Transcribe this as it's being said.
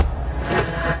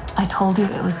told you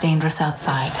it was dangerous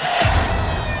outside.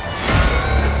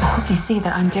 I hope you see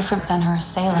that I'm different than her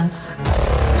assailants.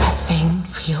 That thing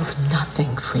feels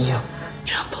nothing for you.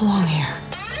 You don't belong here.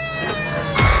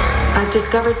 I've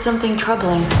discovered something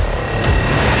troubling.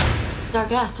 Our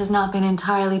guest has not been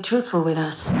entirely truthful with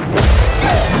us.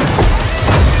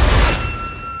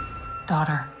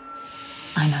 Daughter,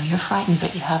 I know you're frightened,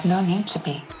 but you have no need to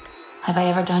be. Have I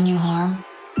ever done you harm?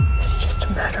 It's just a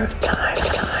matter of time.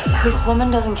 This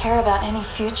woman doesn't care about any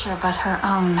future but her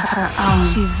own.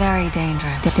 She's very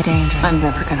dangerous. I'm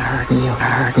never gonna hurt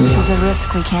you. She's a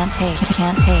risk we can't take. We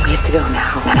have to go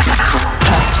now.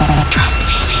 Trust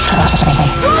me.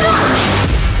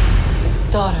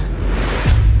 Daughter,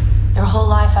 your whole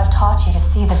life I've taught you to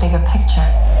see the bigger picture.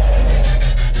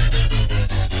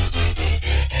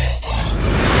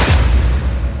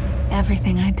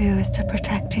 Everything I do is to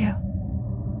protect you.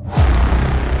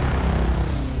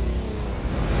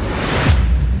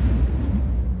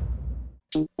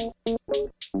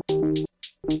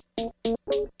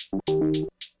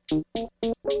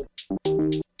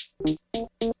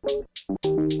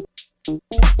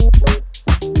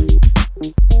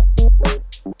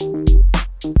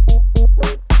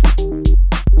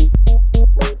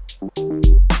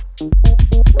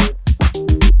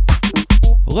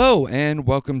 Hello and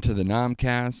welcome to the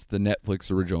Nomcast, the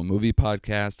Netflix original movie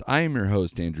podcast. I am your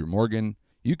host, Andrew Morgan.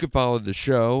 You can follow the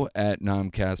show at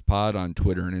NomcastPod on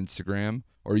Twitter and Instagram,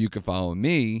 or you can follow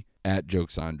me at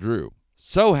JokesOnDrew.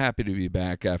 So happy to be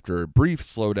back after a brief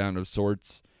slowdown of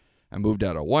sorts. I moved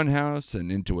out of one house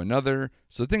and into another,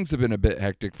 so things have been a bit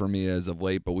hectic for me as of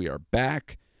late, but we are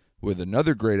back with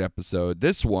another great episode.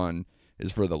 This one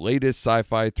is for the latest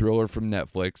sci-fi thriller from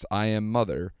Netflix, I Am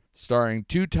Mother, starring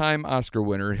two-time Oscar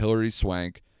winner Hilary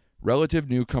Swank, relative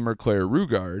newcomer Claire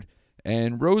Rugard,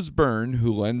 and Rose Byrne,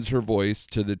 who lends her voice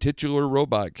to the titular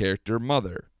robot character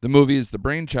Mother. The movie is the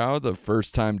brainchild of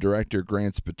first-time director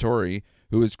Grant Spatore,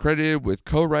 who is credited with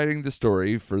co-writing the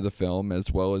story for the film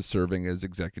as well as serving as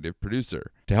executive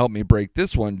producer. To help me break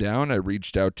this one down, I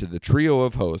reached out to the trio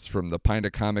of hosts from the Pint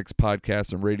of Comics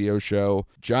podcast and radio show,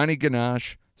 Johnny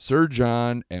Ganache, Sir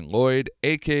John, and Lloyd,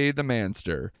 aka the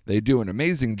Manster. They do an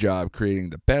amazing job creating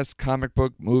the best comic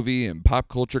book, movie, and pop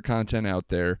culture content out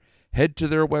there. Head to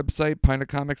their website,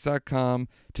 pintofcomics.com,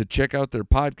 to check out their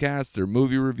podcasts, their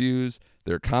movie reviews,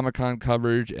 their Comic-Con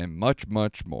coverage, and much,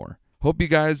 much more. Hope you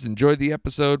guys enjoyed the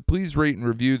episode. Please rate and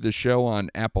review the show on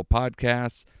Apple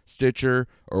Podcasts, Stitcher,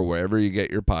 or wherever you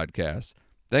get your podcasts.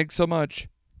 Thanks so much.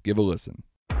 Give a listen.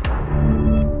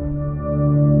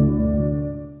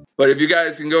 But if you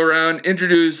guys can go around,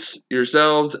 introduce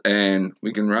yourselves, and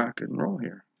we can rock and roll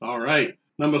here. All right.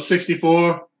 Number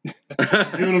 64,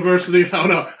 University. Oh,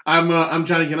 no. I'm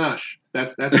Johnny Ganache.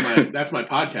 That's my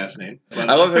podcast name. But,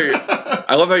 I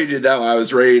love how you did that one. I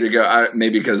was ready to go.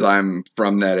 Maybe because I'm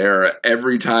from that era.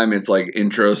 Every time it's like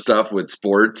intro stuff with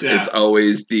sports, It's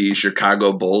always the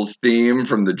Chicago Bulls theme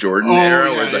from the Jordan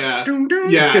era. Where it's like, doom, doom,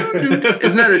 doom, doom.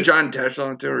 Isn't that a John Tesh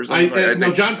song too or something?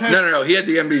 No, John Tesh. No. He had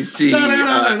the NBC on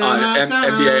NBA on NBC.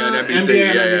 NBA on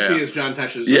NBC is John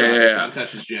Tesh's. John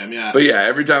Tesh's jam. Yeah. But yeah,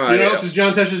 every time you know what else is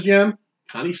John Tesh's jam?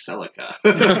 Connie Selica.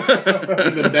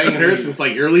 I've been banging her since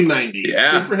like early 90s.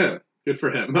 Yeah. Good for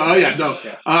him. Oh, yeah. No,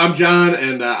 I'm John,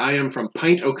 and I am from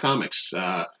Pint Comics,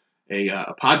 a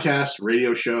podcast,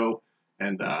 radio show,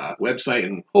 and website,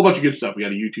 and a whole bunch of good stuff. We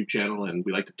got a YouTube channel, and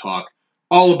we like to talk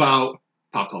all about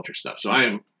pop culture stuff. So I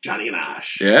am Johnny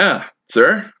Ganache. Yeah.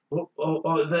 Sir? They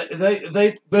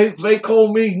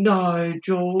call me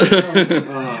Nigel. That's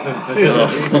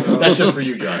just for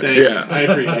you, John. Thank you. I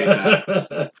appreciate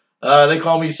that. They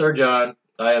call me Sir John.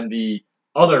 I am the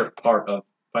other part of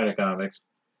Pint of Comics.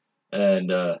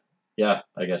 And, I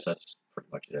guess that's pretty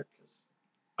much it.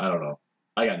 I don't know.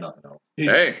 I got nothing else.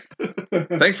 Hey,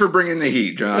 thanks for bringing the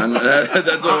heat, John.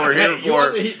 That's what we're here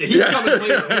for. The heat's coming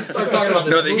later. We can start talking about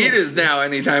this. No, the heat is now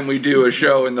anytime we do a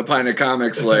show in the Pint of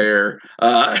Comics layer.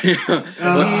 I'm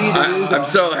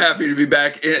so happy to be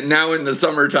back now in the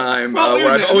summertime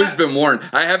where I've always been warned.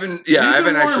 I haven't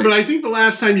actually. But I think the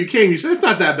last time you came, you said it's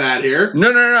not that bad here. No.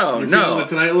 You're feeling it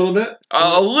tonight a little bit?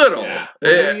 A little. Yeah.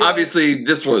 Obviously,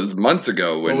 this was months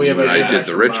ago when I did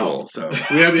the ritual. Mouth. So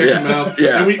we have the extra mouth.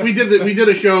 Yeah. And we did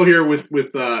a show here with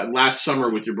last summer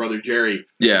with your brother Jerry.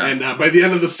 Yeah. And by the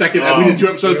end of the second, we did 2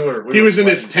 episodes. He was in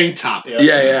his tank top.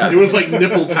 Yeah. It was like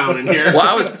nipple town in here. Well,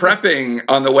 I was prepping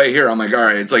on the way here. I'm like, all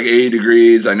right, it's like 80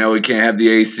 degrees. I know we can't have the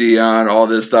AC on. All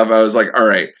this stuff. I was like, all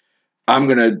right. I'm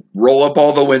going to roll up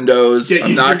all the windows.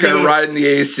 I'm not going to ride in the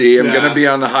AC. I'm going to be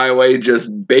on the highway, just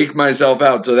bake myself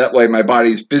out so that way my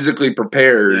body's physically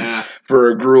prepared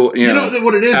for a gruel. You know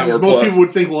what it is most people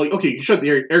would think, well, okay, you can shut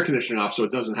the air conditioning off so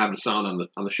it doesn't have the sound on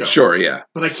the show. Sure, yeah.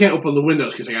 But I can't open the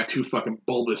windows because I got 2 fucking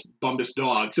bumbus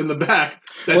dogs in the back.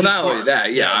 Well, not only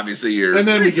that, obviously you're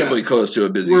reasonably close to a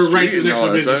busy street. We're right next to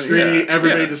a busy street.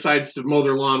 Everybody decides to mow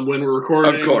their lawn when we're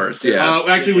recording. Of course, yeah.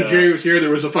 Actually, when Jerry was here, there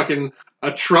was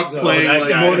a truck playing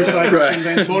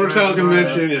motorcycle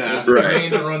convention. Yeah,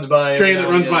 train that runs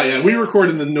by. Yeah, we record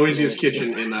in the noisiest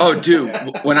kitchen in. Dude,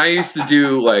 when I used to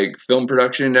do like film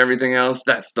production and everything else,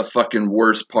 that's the fucking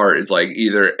worst part. Is like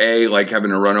either like having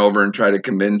to run over and try to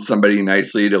convince somebody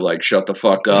nicely to like shut the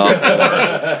fuck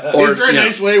up, or is there a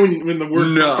nice way when the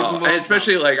word no, and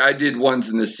especially like I did ones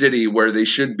in the city where they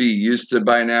should be used to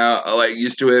by now, like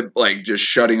used to it, like just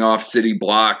shutting off city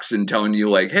blocks and telling you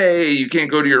like, hey, you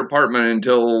can't go to your apartment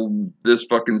until this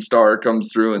fucking star comes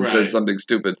through and says something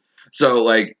stupid. So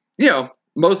like,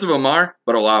 most of them are,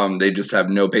 but a lot of them, they just have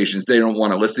no patience. They don't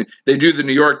want to listen. They do the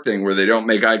New York thing where they don't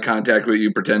make eye contact with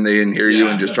you, pretend they didn't hear you,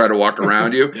 and just try to walk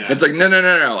around you. It's like, no.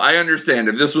 I understand.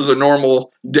 If this was a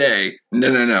normal day,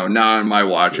 no, not on my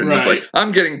watch. And it's like,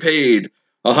 I'm getting paid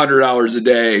 $100 a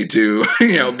day to,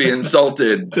 be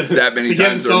insulted that many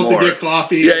times or more. To get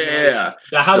coffee. Yeah.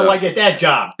 Now, how do I get that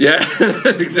job? Yeah,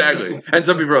 exactly. And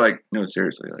some people are like, no,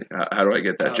 seriously, like, how do I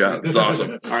get that job? It's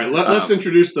awesome. All right, let's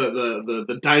introduce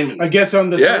the diamond. I guess I'm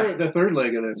the third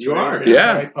leg of this. You are.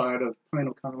 Yeah. Tripod of Pint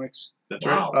Comics. That's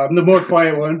right. I'm the more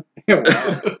quiet one.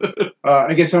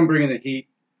 I guess I'm bringing the heat.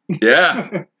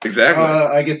 Yeah, exactly.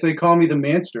 I guess they call me the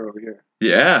Manster over here.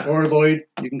 Yeah. Or Lloyd.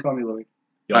 You can call me Lloyd.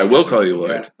 I will call you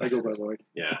Lloyd. Yeah, I go by Lloyd.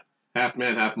 Yeah. Half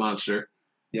man, half monster.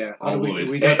 Yeah.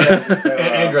 We got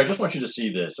Andrew, I just want you to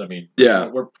see this. I mean,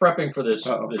 we're prepping for this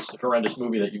horrendous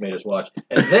movie that you made us watch,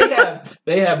 and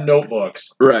they have notebooks.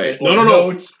 Right. No.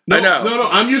 Notes. I know. No.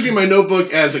 I'm using my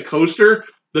notebook as a coaster.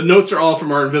 The notes are all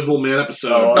from our Invisible Man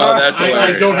episode. Oh, that's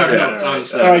hilarious. I don't have notes,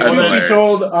 honestly. Truth be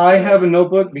told, I have a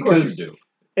notebook because. Of course you do.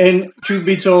 And truth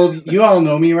be told, you all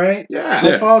know me, right? Yeah.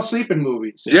 I fall asleep in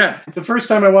movies. Yeah. The first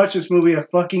time I watched this movie, I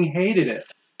fucking hated it.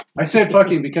 I said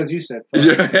fucking because you said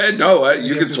fucking. No,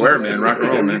 you can swear, man. Rock and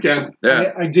roll, man. You can.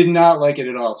 Yeah. I did not like it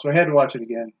at all, so I had to watch it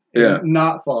again. And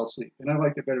not fall asleep. And I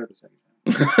liked it better the second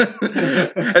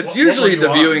time. That's usually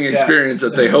the viewing experience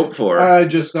that they hope for.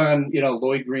 Just on,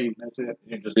 Lloyd Green. That's it.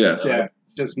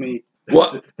 Just me.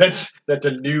 That's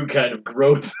a new kind of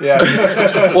growth. Yeah.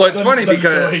 Well, it's funny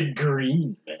because Lloyd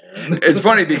Green, man. It's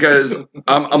funny because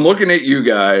I'm looking at you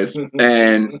guys,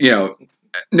 and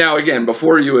now again,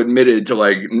 before you admitted to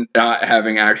like not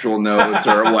having actual notes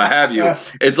or what have you,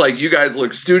 it's like you guys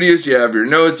look studious. You have your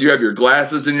notes, you have your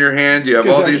glasses in your hands, you have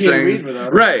all these things,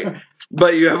 right?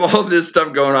 But you have all this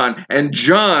stuff going on, and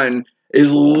John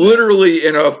is literally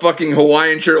in a fucking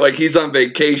Hawaiian shirt like he's on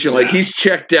vacation, like he's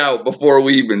checked out before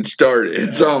we even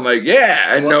started. So I'm like,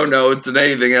 and no notes and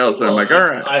anything else. And I'm like, all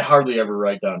right. I hardly ever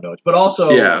write down notes. But also,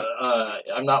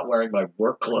 I'm not wearing my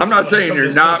work clothes. I'm not saying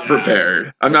you're not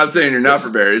prepared.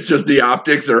 It's just the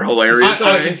optics are hilarious.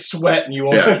 I can sweat and you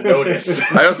won't even notice.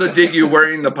 I also dig you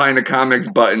wearing the Pint of Comics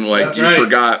button like you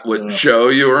forgot what show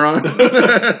you were on.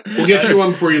 We'll get you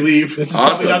one before you leave. This is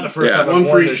probably not the first time I've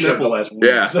worn this shirt the last week.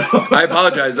 Yeah. So. I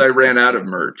apologize. I ran out of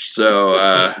merch, so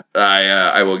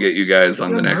I will get you guys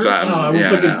on the next one. I was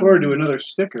looking forward to another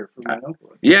sticker for my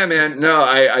notebook. Yeah, man. No,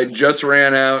 I just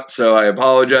ran out, so I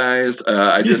apologize.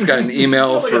 I just got an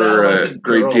email for a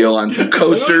great deal on some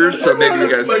coasters, so maybe you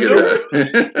guys can get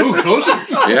that. Ooh, coasters!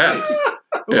 Yeah.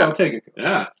 I'll take it.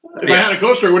 Yeah. If I had a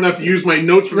coaster, I wouldn't have to use my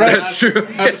notes from that episode of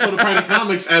Pint of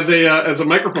Comics as a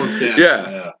microphone stand.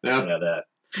 Yeah. That.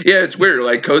 Yeah, it's weird.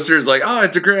 Like coasters, like, oh,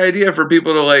 it's a great idea for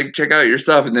people to like check out your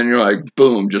stuff, and then you're like,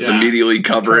 boom, just immediately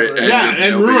cover it,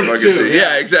 and ruin it too.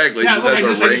 Yeah, exactly. Yeah, just I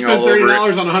just spent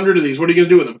 $30 on 100 of these. What are you gonna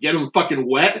do with them? Get them fucking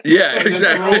wet? Yeah,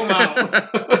 exactly. Throw them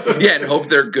out. Yeah, and hope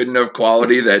they're good enough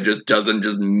quality that just doesn't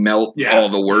just melt all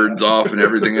the words off and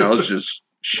everything else, just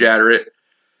shatter it.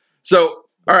 So,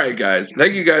 all right, guys,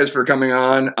 thank you guys for coming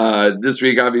on. This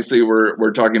week, obviously,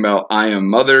 we're talking about I Am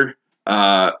Mother.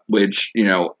 Which,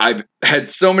 I've had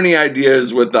so many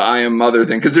ideas with the I Am Mother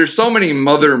thing, because there's so many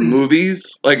mother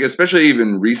movies, like, especially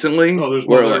even recently. Oh, there's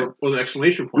one with an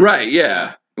exclamation point. Right,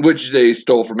 yeah. Which they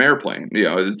stole from Airplane.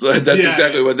 That's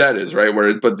exactly what that is, right? Where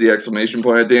it puts the exclamation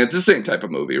point at the end. It's the same type of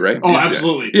movie, right? Oh,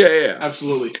 absolutely. Yeah.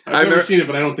 Absolutely. I've never seen it,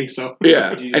 but I don't think so.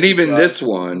 Yeah. And even this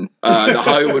one, the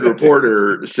Hollywood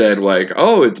Reporter said, like,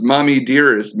 oh, it's Mommy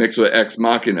Dearest mixed with Ex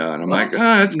Machina. And I'm like,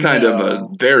 that's kind of a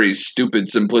very stupid,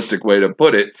 simplistic way to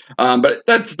put it. But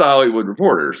that's the Hollywood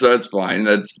Reporter, so that's fine.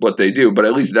 That's what they do. But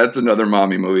at least that's another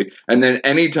mommy movie. And then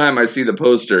anytime I see the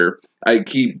poster, I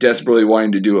keep desperately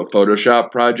wanting to do a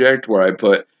Photoshop project where I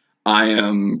put I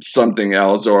am something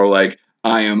else or like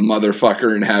I am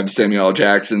motherfucker and have Samuel L.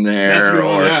 Jackson there. That's a good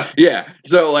one, yeah.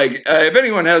 So like if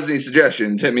anyone has any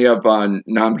suggestions, hit me up on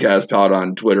NomcastPod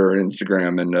on Twitter and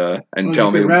Instagram and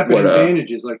tell me what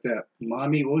advantages like that.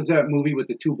 Mommy, what was that movie with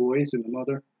the two boys and the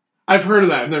mother? I've heard of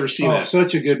that. I've never seen that.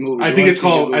 Such a good movie. I think it's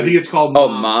called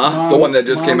Ma? The one that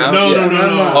just came out? No.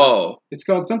 Oh. It's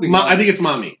called something. I think it's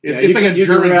Mommy. It's like a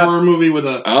German horror movie with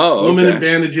a woman in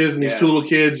bandages and these two little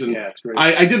kids. And it's great.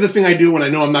 I did the thing I do when I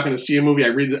know I'm not going to see a movie. I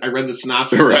read the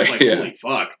synopsis. Right, and I was like, holy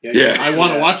fuck. Yeah. I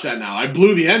want to watch that now. I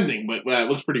blew the ending, but it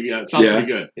looks pretty good. It sounds pretty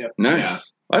good. Yep. Nice. Yeah.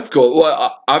 That's cool.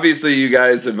 Well, obviously you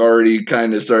guys have already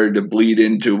kind of started to bleed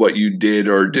into what you did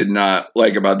or did not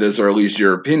like about this, or at least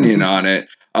your opinion on it.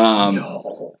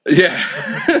 No. Yeah.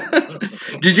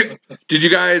 Did you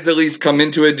guys at least come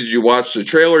into it? Did you watch the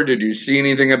trailer? Did you see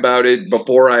anything about it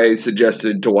before I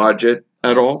suggested to watch it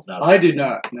at all? I did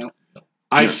not. No.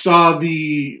 I saw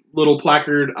the little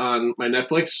placard on my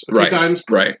Netflix a few times.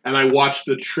 Right. And I watched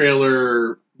the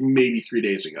trailer maybe 3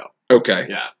 days ago. Okay.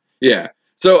 Yeah.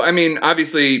 So, I mean,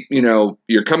 obviously,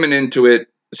 you're coming into it,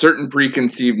 certain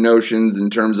preconceived notions in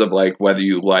terms of like whether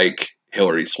you like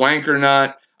Hilary Swank or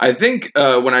not. I think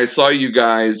when I saw you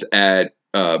guys at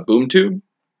BoomTube,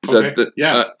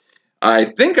 I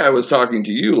think I was talking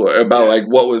to you about like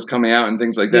what was coming out and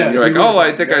things like that. Yeah, and you're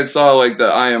like, I think I saw like the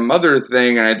I Am Mother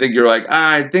thing, and I think you're like,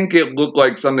 I think it looked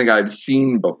like something I've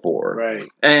seen before. Right.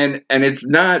 And it's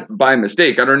not by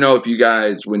mistake. I don't know if you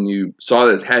guys, when you saw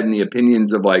this, had any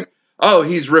opinions of like, oh,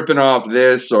 he's ripping off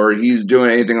this or he's doing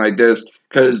anything like this,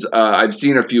 because I've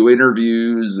seen a few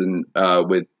interviews and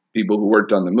with people who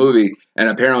worked on the movie, and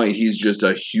apparently he's just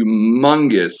a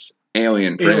humongous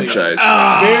Alien franchise.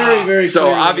 Very, very. So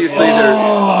obviously,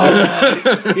 I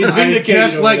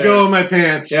just let go of my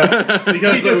pants. Yeah,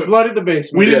 because he just flooded the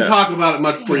basement. We didn't talk about it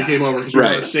much before you came over because we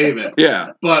wanted to save it.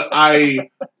 Yeah, but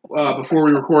before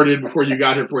we recorded, before you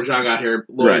got here, before John got here,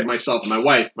 Lloyd, myself, and my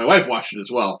wife watched it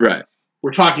as well. Right.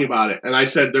 We're talking about it, and I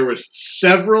said there was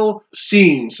several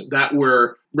scenes that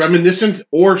were reminiscent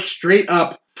or straight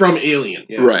up from Alien.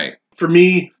 Yeah. Right. For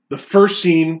me, the first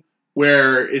scene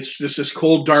where it's this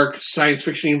cold, dark science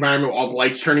fiction environment with all the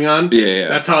lights turning on. Yeah.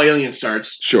 That's how Alien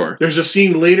starts. Sure. There's a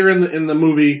scene later in the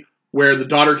movie where the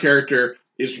daughter character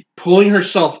is pulling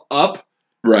herself up.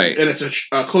 Right. And it's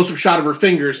a close-up shot of her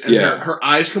fingers, and her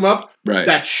eyes come up. Right.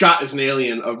 That shot is an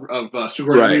Alien of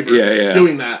Sigourney Weaver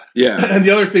doing that. Yeah. And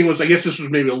the other thing was, I guess this was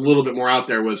maybe a little bit more out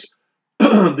there, was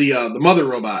the mother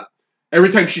robot. Every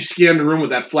time she scanned the room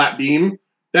with that flat beam,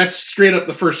 that's straight up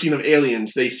the first scene of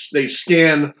Aliens. They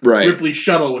scan Ripley's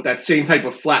shuttle with that same type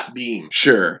of flat beam.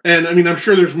 Sure. And I mean, I'm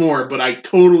sure there's more, but I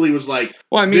totally was like,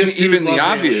 well, I mean, even the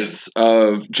obvious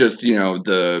of just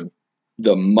the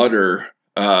mutter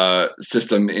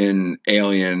system in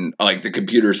Alien, like the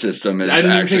computer system is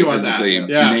actually physically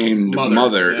named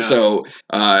Mother. Yeah. So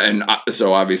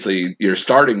so obviously you're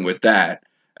starting with that.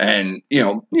 And,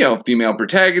 female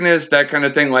protagonist, that kind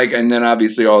of thing. Like, and then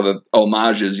obviously all the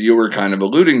homages you were kind of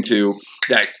alluding to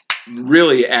that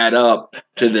really add up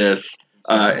to this.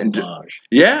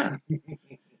 Yeah.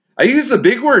 I use the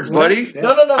big words, buddy.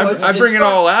 No. I bring it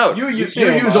all out. You use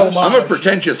homage. I'm a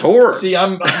pretentious whore. See,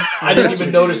 I didn't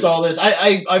even notice all this.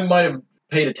 I might have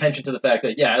paid attention to the fact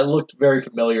that, it looked very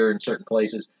familiar in certain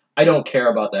places. I don't care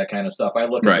about that kind of stuff. I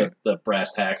look at the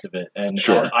brass tacks of it, and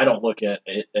I don't look at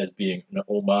it as being an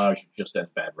homage, just as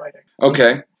bad writing.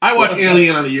 Okay. I watch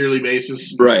Alien on a yearly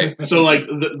basis. Right. So, like,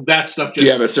 that stuff just... Do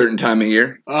you have a certain time of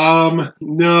year?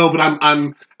 No, but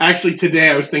I'm... Actually, today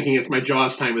I was thinking it's my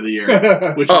Jaws time of the year.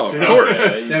 Which of course.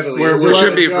 Where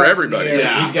should be for everybody.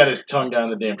 Yeah. He's got his tongue down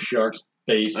the damn shark's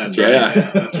face. That's right.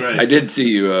 Yeah, that's right. I did see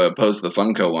you post the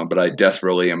Funko one, but I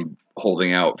desperately am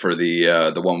holding out for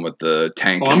the one with the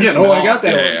tank. I got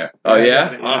that one. Yeah. Oh,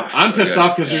 yeah? I'm pissed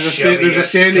off because there's a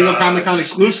San Diego Comic-Con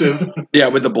exclusive. Yeah,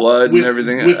 with the blood and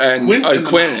everything. And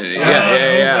Quinn.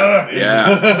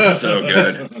 Yeah. So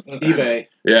good. eBay.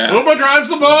 Yeah. Uber drives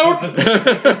the boat.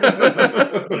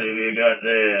 What have you got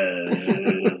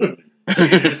there?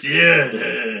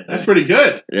 Yeah. That's pretty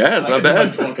good. Yeah, it's not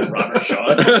bad. Drunken Robert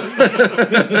Shaw.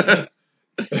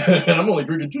 And I'm only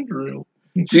drinking ginger ale.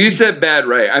 So you said bad,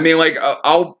 right? I mean, like,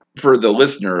 I'll for the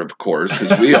listener, of course,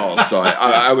 because we all saw it.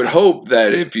 I would hope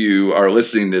that if you are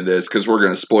listening to this, because we're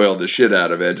going to spoil the shit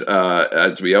out of it,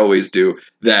 as we always do,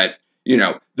 that, you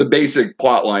know, the basic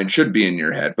plot line should be in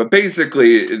your head. But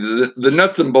basically, the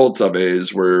nuts and bolts of it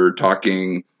is we're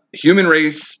talking human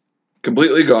race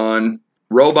completely gone,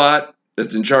 robot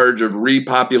that's in charge of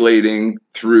repopulating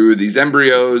through these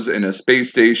embryos in a space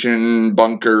station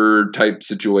bunker type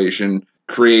situation,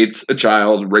 creates a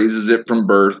child, raises it from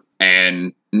birth,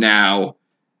 and now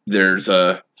there's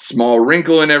a small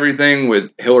wrinkle in everything with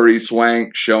Hilary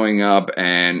Swank showing up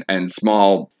and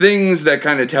small things that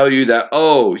kind of tell you that,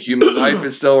 oh, human life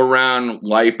is still around.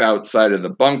 Life outside of the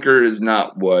bunker is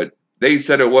not what they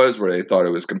said it was, where they thought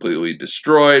it was completely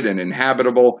destroyed and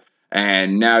inhabitable.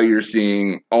 And now you're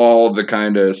seeing all the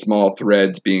kind of small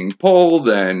threads being pulled,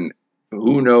 and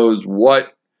who knows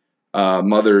what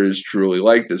mother is truly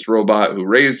like, this robot who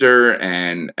raised her,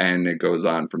 and it goes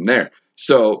on from there.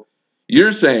 So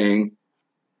you're saying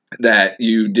that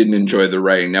you didn't enjoy the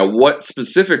writing. Now, what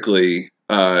specifically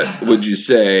would you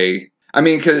say? I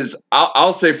mean, because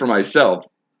I'll say for myself,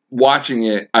 watching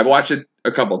it, I've watched it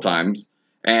a couple times,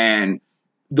 and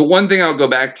the one thing I'll go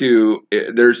back to,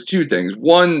 there's two things.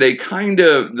 One, they kind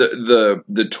of,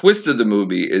 the twist of the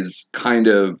movie is kind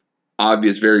of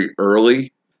obvious very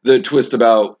early. The twist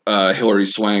about Hilary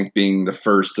Swank being the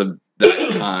first of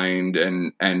that kind,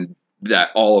 and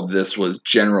that all of this was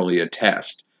generally a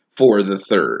test for the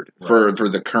third, right, for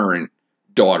the current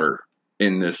daughter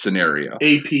in this scenario.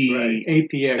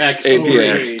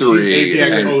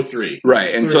 APX3.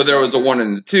 Right, and so there was a 1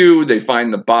 and a 2. They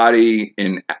find the body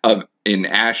in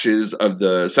ashes of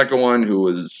the second one, who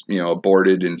was, you know,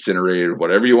 aborted, incinerated,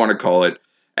 whatever you want to call it.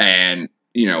 And,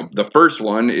 you know, the first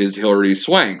one is Hilary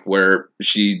Swank, where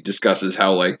she discusses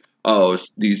how, like, oh,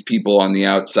 these people on the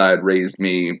outside raised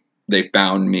me. They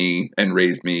found me and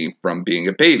raised me from being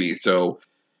a baby. So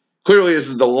clearly this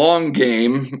is the long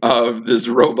game of this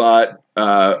robot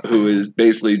who is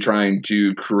basically trying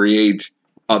to create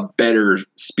a better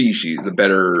species, a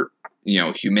better, you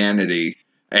know, humanity.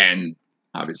 And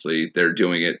obviously they're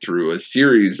doing it through a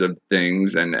series of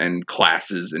things and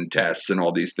classes and tests and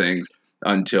all these things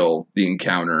until the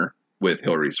encounter with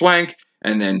Hilary Swank,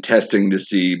 and then testing to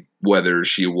see whether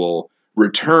she will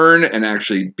return and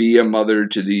actually be a mother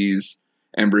to these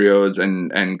embryos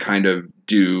and kind of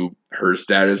do her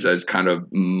status as kind of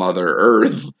Mother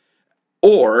Earth,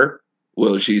 or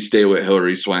will she stay with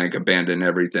Hilary Swank, abandon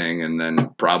everything, and then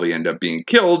probably end up being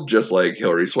killed, just like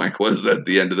Hilary Swank was at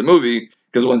the end of the movie?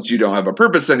 Because once you don't have a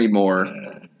purpose anymore,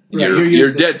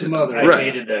 you're dead to mother. I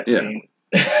hated that scene.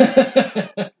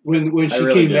 when she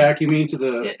really came back, you mean to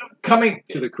the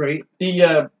crate?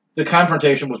 The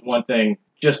confrontation was one thing.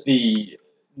 Just the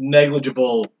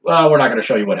negligible. Well, we're not going to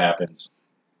show you what happens.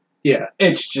 Yeah,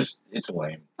 it's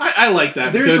lame. I like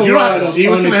that because you don't have to see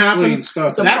what's going to happen.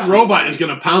 That robot is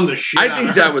going to pound the shit. I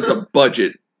think that was a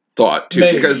budget thought too,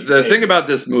 because the thing about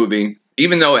this movie,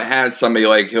 even though it has somebody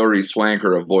like Hilary Swank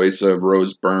or a voice of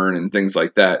Rose Byrne and things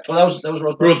like that. Well, that was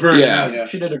Rose Byrne. Rose Byrne, yeah.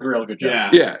 She did a real good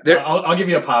job. Yeah. I'll give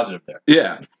you a positive there.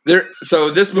 Yeah. So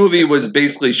this movie was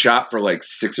basically shot for like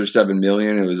 $6 or $7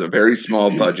 million. It was a very small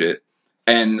budget.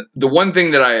 And the one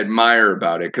thing that I admire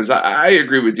about it, because I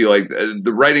agree with you, like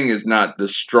the writing is not the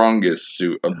strongest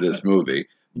suit of this movie,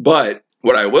 but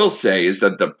what I will say is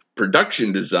that the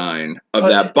production design of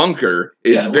that bunker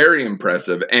is very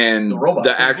impressive, and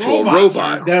the actual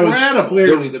robot. That was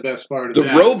clearly the best part of the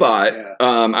robot.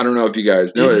 I don't know if you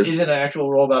guys noticed. Is it an actual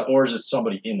robot or is it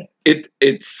somebody in it?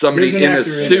 It's somebody in a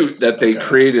suit that they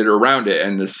created around it,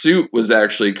 and the suit was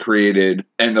actually created,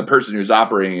 and the person who's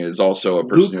operating it is also a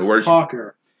person who works.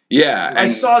 Hawker. Yeah, I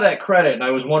saw that credit, and I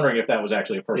was wondering if that was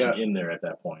actually a person in there at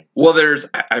that point. Well, there's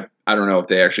I don't know if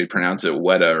they actually pronounce it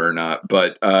Weta or not,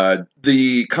 but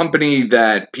the company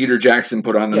that Peter Jackson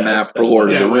put on the map for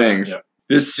Lord of the Rings,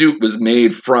 this suit was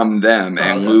made from them,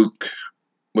 and Luke.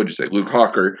 What'd you say, Luke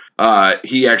Hawker?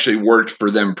 He actually worked for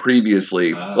them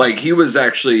previously. Like he was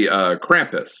actually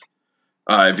Krampus.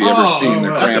 Have you ever seen the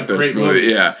Krampus movie?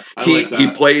 Yeah. He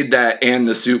played that, and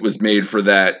the suit was made for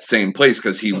that same place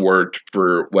because he worked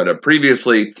for Weta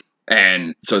previously.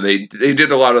 And so they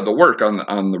did a lot of the work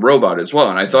on the robot as well.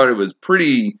 And I thought it was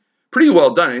pretty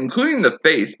well done, including the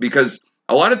face, because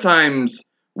a lot of times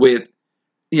with,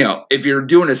 you know, if you're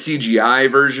doing a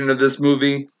CGI version of this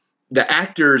movie, the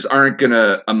actors aren't going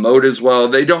to emote as well.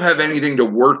 They don't have anything to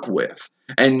work with.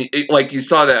 And like you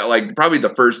saw that, like probably the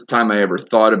first time I ever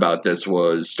thought about this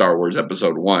was Star Wars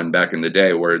Episode 1 back in the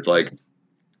day, where it's like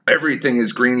everything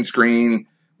is green screen,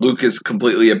 Lucas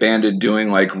completely abandoned doing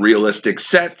like realistic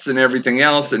sets and everything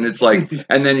else. And it's like,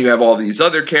 and then you have all these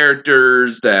other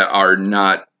characters that are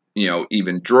not,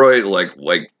 even droid,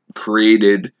 like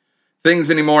created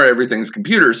things anymore. Everything's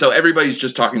computer. So everybody's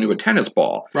just talking to a tennis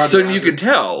ball. Roger. You could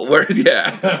tell where,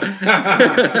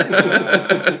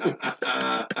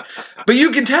 but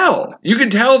you can tell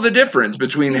the difference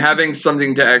between having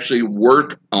something to actually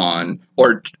work on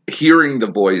or hearing the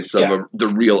voice of the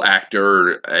real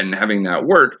actor and having that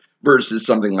work versus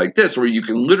something like this, where you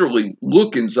can literally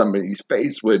look in somebody's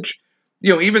face, which,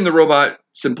 even the robot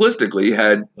simplistically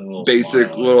had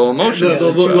basic little emotions.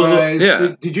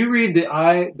 Did you read the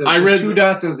eye? I read 2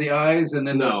 dots as the eyes, and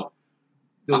then the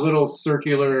little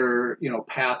circular,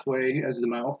 pathway as the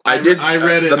mouth. I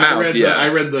read it. The mouth.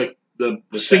 I read the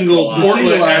single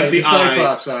portlet as the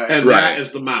eye, and that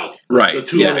as the mouth. Right. The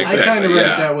two I kind of read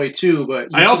it that way too, but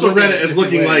I also read it as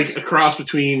looking like a cross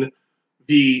between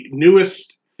the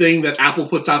newest thing that Apple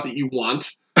puts out that you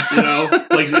want,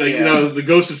 the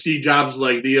Ghost of Steve Jobs,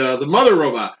 like the mother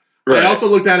robot. Right. I also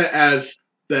looked at it as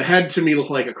the head to me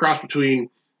looked like a cross between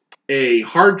a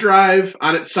hard drive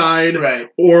on its side,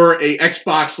 or a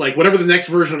Xbox, like whatever the next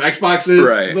version of Xbox is,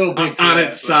 a little big on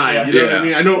its side. You know what I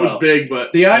mean? I know it was big,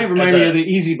 but the eye reminded me of the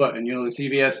easy button, the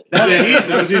CBS.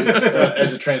 That was easy.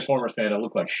 As a Transformers fan, it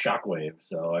looked like Shockwave.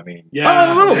 So I mean,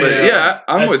 a little bit. Yeah,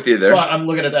 I'm with you there. So I'm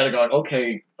looking at that and going,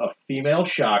 okay, a female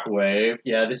Shockwave.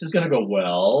 Yeah, this is going to go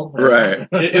well. Right.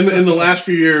 In the last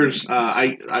few years,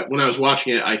 I when I was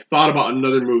watching it, I thought about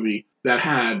another movie that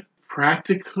had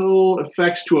practical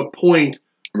effects to a point,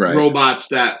 robots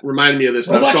that reminded me of this.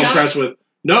 That I was so impressed with.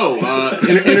 No,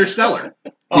 Interstellar.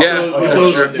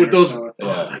 With those. Oh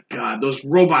my god, those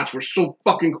robots were so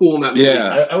fucking cool in that movie.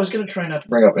 Yeah, I was gonna try not to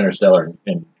bring up Interstellar,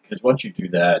 and because once you do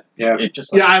that, it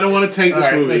just I don't want to tank this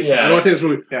movie. I don't want to tank this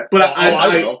movie. Yeah. But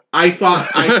I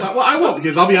thought well, I won't,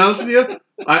 because I'll be honest with you.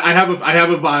 I have a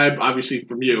vibe, obviously,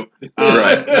 from you, and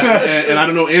I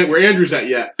don't know where Andrew's at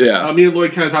yet. Yeah, me and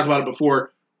Lloyd kind of talked about it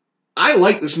before. I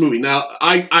like this movie. Now,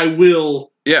 I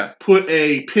will put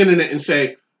a pin in it and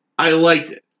say, I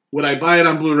liked it. Would I buy it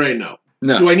on Blu-ray? No.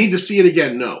 Do I need to see it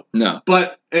again? No.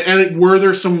 But, was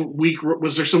there some weak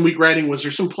writing? Was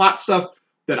there some plot stuff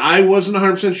that I wasn't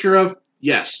 100% sure of?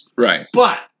 Yes. Right.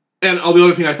 But, and the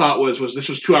other thing I thought was this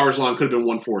was 2 hours long, could have been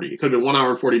 140. It could have been 1 hour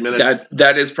and 40 minutes.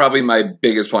 That is probably my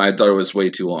biggest point. I thought it was way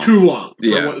too long. Too long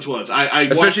for what it was.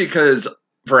 Especially because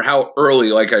for how early,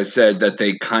 like I said, that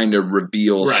they kind of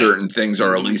reveal certain things,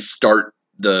 or at least start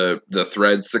the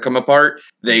threads to come apart.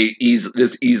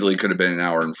 This easily could have been 1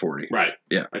 hour and 40. Right.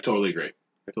 Yeah. I totally agree.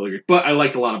 But I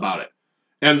liked a lot about it.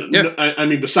 And I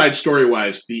mean, besides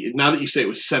story-wise, now that you say it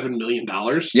was $7 million.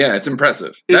 Yeah, it's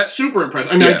impressive. It's super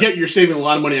impressive. I mean, I get you're saving a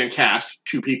lot of money on cast,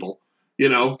 2 people,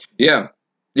 Yeah.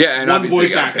 Yeah, and one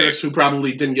voice actress who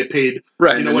probably didn't get paid.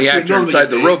 Right, and the actor inside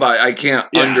the robot, I can't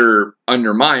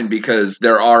undermine, because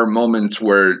there are moments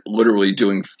where literally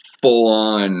doing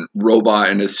full-on robot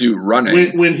in a suit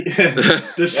running. When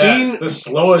the scene, the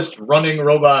slowest running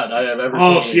robot I have ever seen.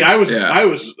 Oh, see, I was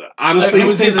honestly,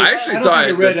 I actually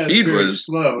thought the speed was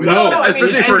slow. No,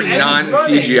 especially for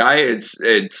non-CGI,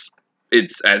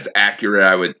 it's as accurate,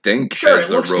 I would think, as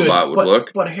a robot would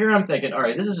look. But here I'm thinking, all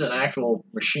right, this is an actual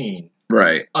machine.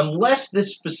 Right. Unless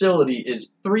this facility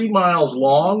is 3 miles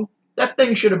long, that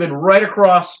thing should have been right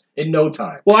across in no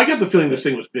time. Well, I got the feeling this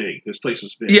thing was big. This place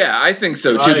was big. Yeah, I think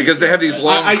so too, because they have these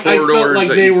long corridors. I felt like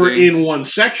they were in one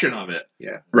section of it.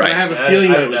 Yeah, right. But I have a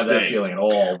feeling I didn't have that feeling at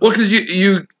all. Well, because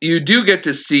you do get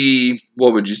to see,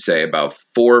 what would you say, about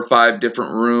 4 or 5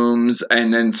 different rooms,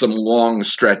 and then some long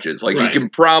stretches. Like you can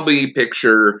probably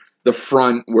picture the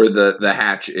front where the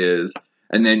hatch is,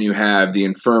 and then you have the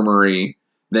infirmary.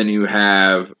 Then you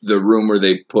have the room where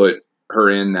they put her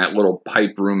in, that little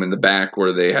pipe room in the back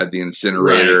where they had the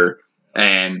incinerator,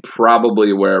 and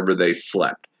probably wherever they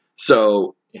slept.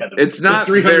 So it's not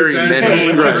very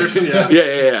many. Right.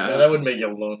 Yeah. That would make you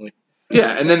lonely.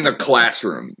 Yeah, and then the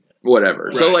classroom, whatever.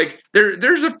 Right. So like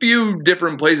there's a few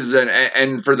different places,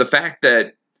 and for the fact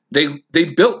that they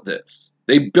built this,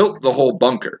 they built the whole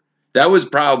bunker. That was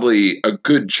probably a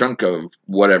good chunk of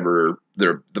whatever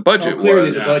the budget was.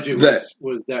 Clearly the budget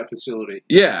was that facility.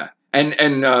 Yeah.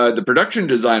 And the production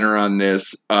designer on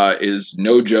this is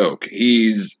no joke.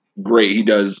 He's great. He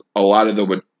does a lot of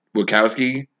the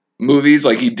Wachowski movies.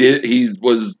 Like he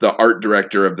was the art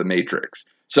director of The Matrix.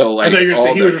 So like, I thought you were going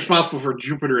to say he was responsible for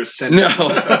Jupiter Ascending.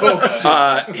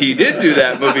 No, he did do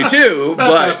that movie too,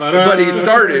 but he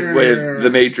started with The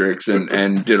Matrix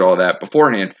and did all that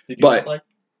beforehand. Did you like?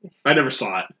 I never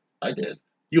saw it. I did.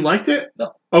 You liked it?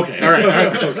 No. Okay, all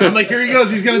right. I'm like, here he goes.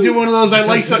 He's going to do one of those I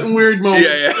like something weird moments.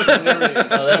 Yeah.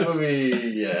 That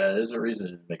movie, there's a reason it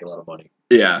didn't make a lot of money.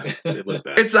 Yeah.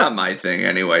 It's not my thing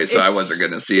anyway, so I wasn't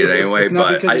going to see it anyway,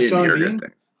 but I didn't hear good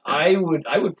things. I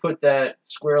would put that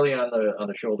squarely on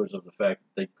the shoulders of the fact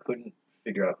that they couldn't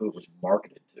figure out who it was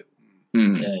marketed to.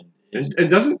 Mm. And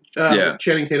doesn't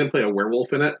Channing Tatum play a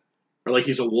werewolf in it? Or like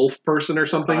he's a wolf person or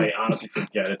something? I honestly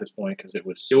forget at this point because it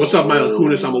was so... What's up, Mila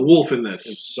Kunis? I'm a wolf in this.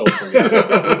 It's so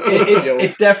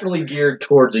it's definitely geared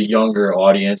towards a younger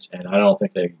audience, and I don't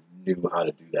think they knew how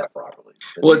to do that properly.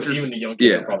 Well, even the young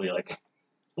kids are probably like,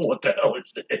 what the hell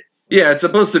is this? Yeah, it's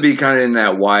supposed to be kind of in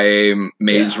that YA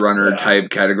Maze Runner type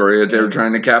category that they were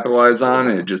trying to capitalize on,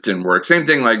 and it just didn't work. Same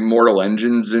thing like Mortal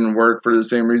Engines didn't work for the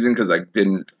same reason, because I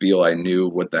didn't feel I knew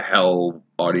what the hell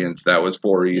audience that was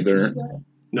for either.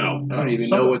 No. I don't even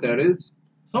know what that is.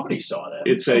 Somebody saw that.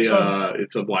 It's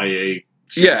a YA.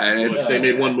 Yeah, and they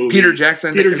made one movie. Peter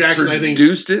Jackson, I think,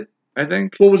 produced it, I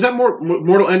think. Well, was that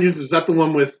Mortal Engines? Is that the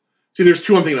one with... See, there's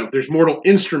two I'm thinking of. There's Mortal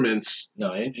Instruments.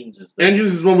 No, Engines is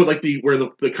the one with like where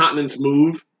the continents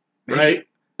move, right?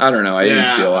 I don't know. I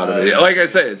didn't see a lot of it. Like I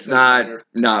said, it's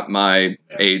not my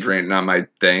age range, not my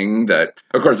thing. That,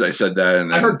 of course, I said that,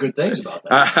 and then, I heard good things about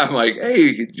that. I'm like,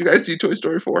 hey, did you guys see Toy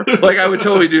Story 4? Like, I would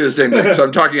totally do the same thing. So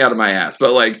I'm talking out of my ass,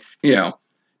 but like,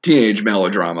 teenage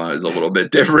melodrama is a little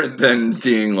bit different than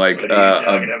seeing like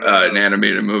an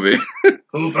animated movie.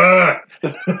 Hooper.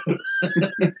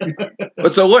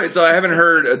 But so I haven't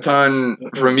heard a ton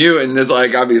from you, and this,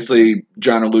 like, obviously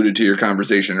John alluded to your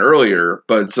conversation earlier,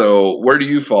 but so where do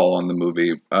you fall on the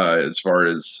movie as far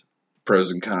as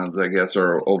pros and cons, I guess,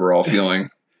 or overall feeling?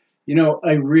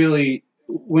 I really,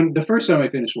 when the first time I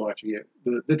finished watching it,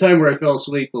 the time where I fell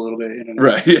asleep a little bit in and out,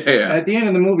 right? Yeah. At the end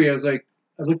of the movie, I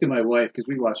looked at my wife because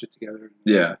we watched it together.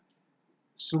 Yeah.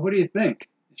 So what do you think?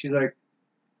 She's like,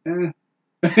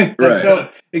 Right. I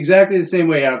felt exactly the same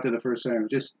way after the first time.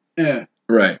 Just,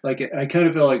 Right. Like, I kind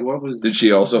of felt like, what was... Did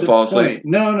she also fall asleep?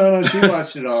 No. She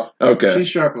watched it all. Okay. She's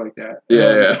sharp like that.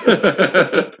 Yeah.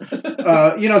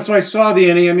 So I saw the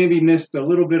ending. I maybe missed a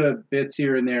little bit of bits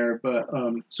here and there. But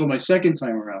so my second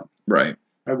time around, right,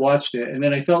 I watched it. And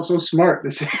then I felt so smart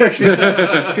the second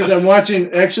time. Because I'm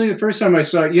watching... Actually, the first time I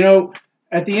saw it,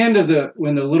 at the end of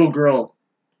when the little girl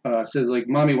says, like,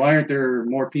 Mommy, why aren't there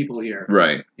more people here?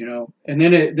 Right. And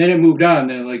then it moved on.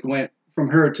 Then it, like, went from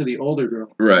her to the older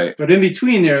girl. Right. But in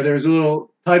between there was a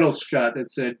little title shot that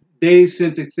said, Days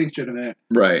Since Extinction Event.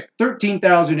 Right.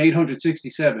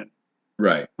 13,867.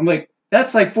 Right. I'm like,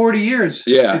 that's like 40 years.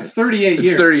 Yeah. It's 38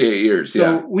 years. It's 38 years, yeah.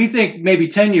 So we think maybe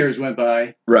 10 years went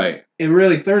by. Right. And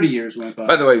really 30 years went by.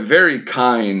 By the way, very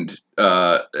kind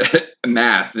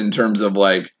math in terms of,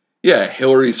 like, yeah,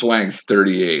 Hilary Swank's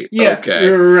 38. Yeah, okay.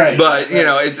 You're right. But,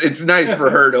 it's nice for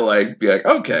her to, like, be like,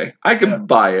 okay, I can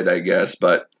buy it, I guess.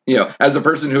 But, as a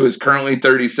person who is currently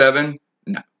 37,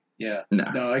 no. Yeah.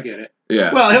 No, I get it.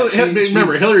 Yeah. Well,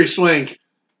 remember, Hilary Swank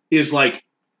is like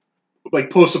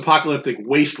post-apocalyptic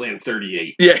wasteland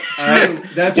 38. Yeah.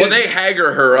 They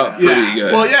hagger her up pretty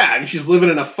good. Well, yeah, and she's living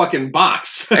in a fucking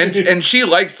box. and she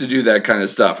likes to do that kind of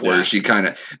stuff where she kind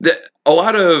of... A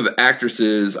lot of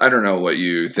actresses, I don't know what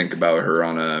you think about her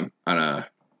on a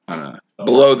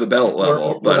below the belt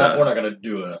level. We're not going to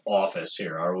do an Office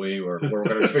here, are we? We're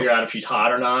going to figure out if she's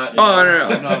hot or not.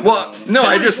 No. Well, no,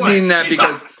 I just mean that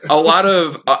because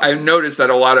I've noticed that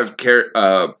a lot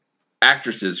of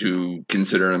actresses who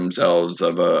consider themselves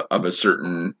of a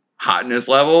certain hotness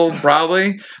level,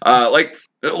 probably, like,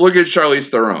 look at Charlize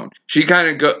Theron. She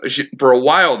kind of for a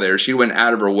while there, she went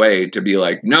out of her way to be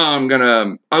like, no, I'm going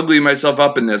to ugly myself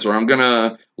up in this, or I'm going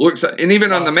to look. And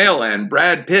even on the male end,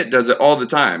 Brad Pitt does it all the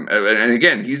time. And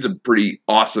again, he's a pretty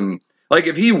awesome, like,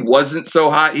 if he wasn't so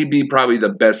hot, he'd be probably the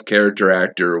best character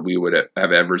actor we would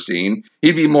have ever seen.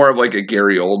 He'd be more of like a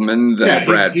Gary Oldman than a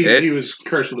Brad Pitt. He was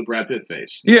cursed with a Brad Pitt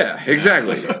face. Yeah,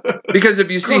 exactly. Because if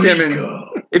you see him in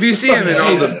all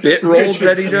the bit roles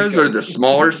that he does, or the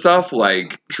smaller stuff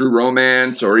like True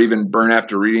Romance, or even Burn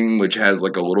After Reading, which has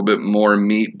like a little bit more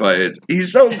meat, but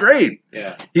he's so great.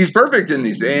 Yeah, he's perfect in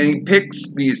these, and he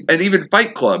picks these. And even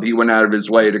Fight Club, he went out of his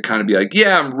way to kind of be like,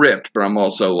 yeah, I'm ripped, but I'm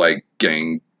also like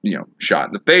getting shot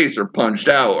in the face or punched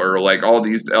out, or like all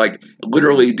these, like,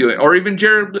 literally doing, or even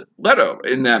Jared Leto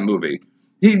in that movie.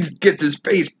 He gets his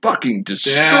face fucking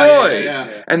destroyed,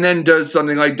 and then does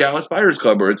something like Dallas Buyers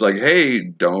Club, where it's like, hey,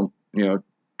 don't,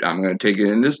 I'm going to take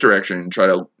it in this direction and try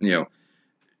to,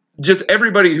 just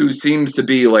everybody who seems to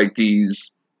be like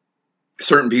these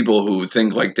certain people who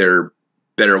think like they're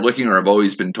better looking, or have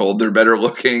always been told they're better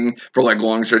looking for like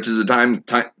long stretches of time,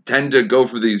 tend to go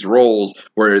for these roles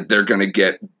where they're going to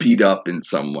get beat up in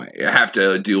some way. You have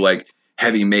to do like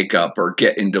heavy makeup or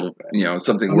get into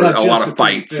something with a lot of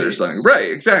fights or something.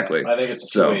 Right, exactly. I think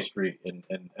it's a two-way street, and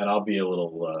I'll be a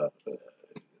little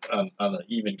on the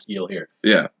even keel here.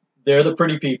 Yeah, they're the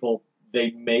pretty people.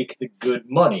 They make the good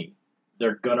money.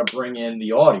 They're gonna bring in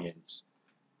the audience.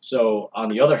 So on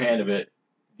the other hand of it,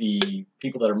 the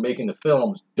people that are making the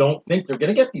films don't think they're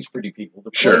gonna get these pretty people to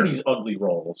play these ugly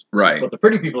roles. Right. But the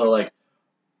pretty people are like,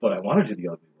 but I want to do the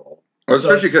ugly role. Well,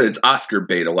 especially because it's Oscar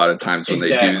bait a lot of times when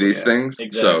they do these things.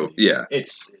 Exactly. So, yeah.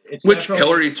 It's which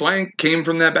Hilary Swank came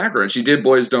from that background. She did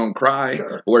Boys Don't Cry,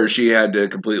 where she had to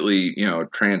completely,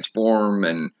 transform,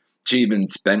 and she even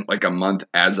spent like a month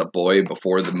as a boy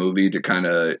before the movie to kind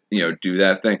of, do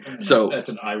that thing. So that's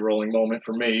an eye-rolling moment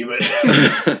for me, but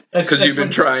because you've been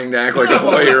trying to act like a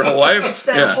boy your whole life. It's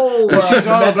that whole she's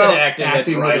all about acting that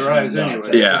drives me nuts.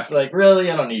 Anyway. Yeah, it's like, really,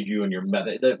 I don't need you and your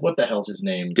method. What the hell's his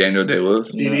name? Daniel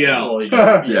Day-Lewis. DDL.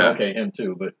 Well, yeah, okay, him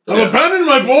too. But I'm abandoned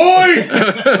my boy.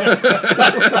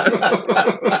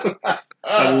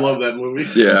 I love that movie.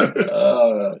 Yeah.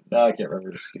 Now I can't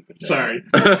remember his stupid name. Sorry.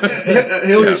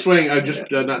 Hilary Swank, just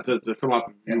not to come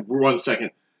off for 1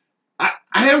 second. I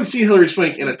haven't seen Hilary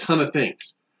Swank in a ton of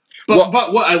things. But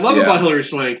what I love about Hilary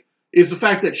Swank is the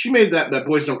fact that she made that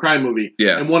Boys Don't Cry movie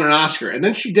and won an Oscar. And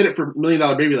then she did it for $1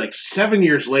 Million Baby like 7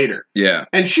 years later. Yeah.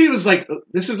 And she was like,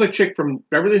 this is a chick from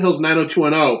Beverly Hills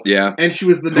 90210. Yeah. And she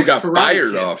was the next got Karate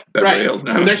fired Kid. off Beverly Hills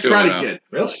 90210. The next Karate Kid.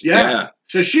 Really? Yeah.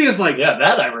 So she is like... Yeah,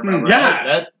 that I remember.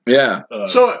 Yeah.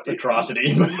 So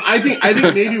atrocity. I think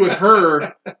maybe with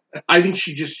her, I think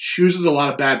she just chooses a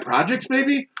lot of bad projects,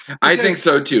 maybe. I think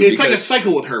so, too. It's like a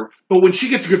cycle with her. But when she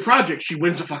gets a good project, she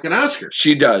wins the fucking Oscar.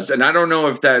 She does. And I don't know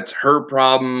if that's her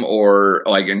problem or,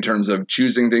 like, in terms of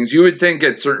choosing things. You would think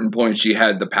at certain points she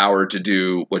had the power to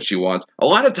do what she wants. A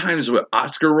lot of times with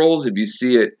Oscar roles, if you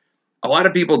see it, a lot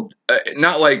of people,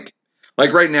 not like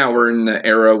right now we're in the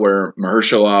era where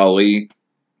Mahershala Ali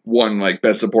won, like,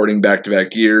 Best Supporting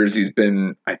back-to-back years. He's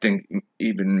been, I think,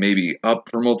 even maybe up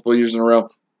for multiple years in a row.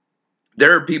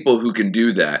 There are people who can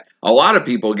do that. A lot of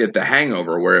people get the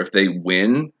hangover where if they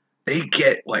win, they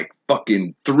get like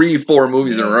fucking 3-4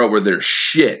 movies in a row where they're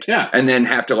shit. Yeah. And then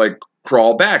have to like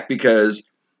crawl back because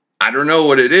I don't know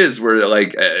what it is where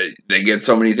like they get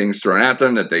so many things thrown at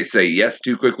them that they say yes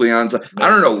too quickly on. I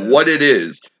don't know what it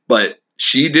is, but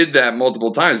she did that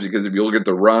multiple times because if you look at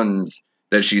the runs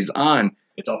that she's on,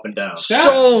 it's up and down.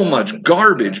 So much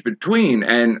garbage between,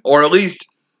 or at least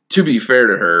to be fair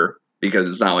to her, because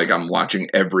it's not like I'm watching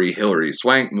every Hilary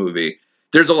Swank movie.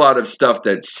 There's a lot of stuff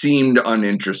that seemed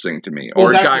uninteresting to me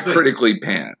or got critically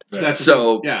panned.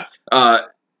 So,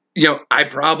 I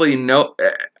probably know,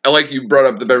 like you brought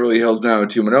up the Beverly Hills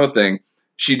 90210 thing.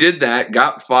 She did that,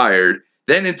 got fired.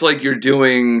 Then it's like you're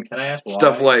doing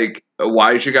stuff like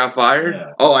why she got fired.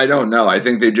 Yeah. Oh, I don't know. I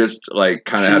think they just like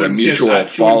kind of had a mutual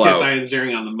fallout. She wouldn't kiss Ian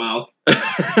Ziering on the mouth.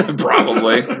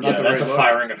 Probably. Yeah, that's a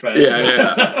firing offense.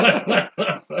 Yeah.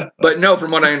 But no,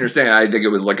 from what I understand, I think it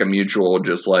was like a mutual,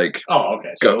 just like,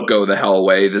 go the hell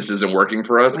away. This isn't working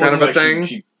for us, kind of a thing.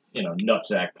 She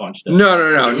nutsack punched it.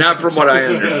 No, not from what I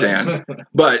understand.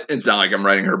 But it's not like I'm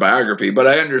writing her biography. But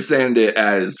I understand it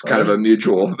as kind of a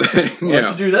mutual thing.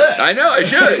 Why'd you do that? I know, I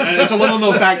should. It's a little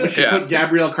known fact that she put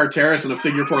Gabrielle Carteris in a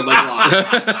figure 4 leg lock.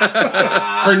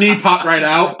 Her knee popped right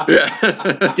out.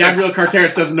 Yeah. Gabrielle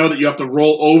Carteris doesn't know that you have to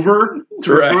roll over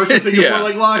to reverse a figure 4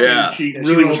 leg lock. Yeah. And she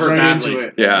really was hurt badly. Into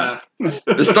it. Yeah.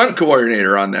 The stunt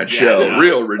coordinator on that show,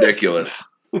 real ridiculous.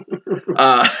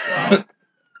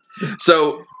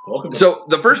 So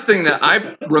the first thing that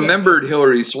I remembered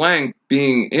Hilary Swank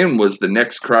being in was The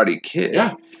Next Karate Kid.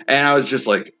 Yeah. And I was just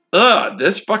like,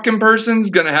 this fucking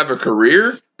person's going to have a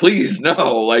career? Please,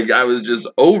 no. Like, I was just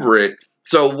over it.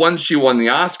 So once she won the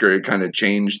Oscar, it kind of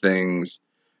changed things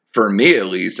for me, at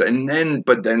least.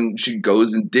 But then she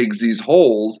goes and digs these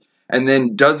holes and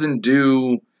then doesn't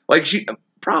do, like,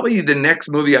 probably the next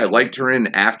movie I liked her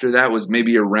in after that was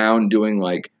maybe around doing,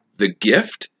 like, The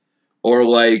Gift. Or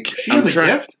like she in The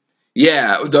Gift?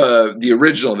 Yeah, the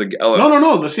original.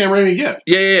 No, the Sam Raimi Gift.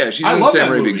 Yeah. She's in the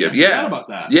Sam Raimi Gift. I forgot about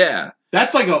that. Yeah,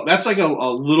 that's like a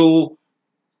little.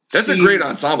 That's a great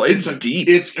ensemble. It's deep.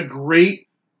 It's a great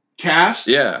cast.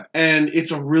 Yeah, and it's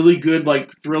a really good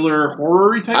like thriller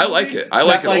horror-y type. I like it. I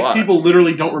like it a lot. People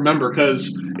literally don't remember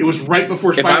because it was right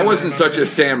before Spider-Man. If I wasn't such a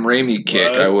Sam Raimi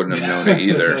kick, I wouldn't have known it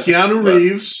either. Keanu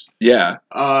Reeves. Yeah.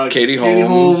 Katie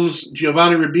Holmes,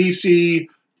 Giovanni Ribisi.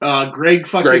 Greg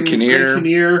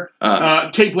Kinnear.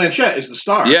 Cate Blanchett is the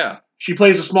star. Yeah. She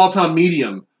plays a small-town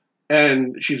medium,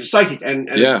 and she's a psychic. And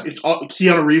it's all,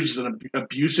 Keanu Reeves is an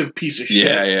abusive piece of shit.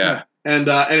 Yeah. And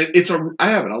it's I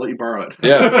have it. I'll let you borrow it.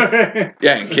 Yeah,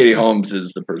 yeah. And Katie Holmes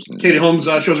is the person. Katie Holmes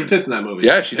shows her tits in that movie.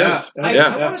 Yeah, she does.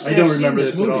 I want to say I don't remember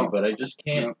this movie, but I just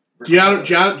can't.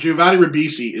 Giovanni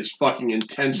Ribisi is fucking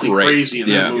intensely crazy in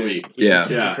that movie. He's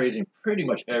crazy in pretty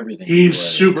much everything. He's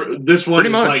super. This one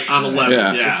is like on a level.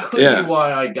 Yeah. Could be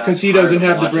why I got because he doesn't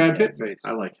have the Brad Pitt face.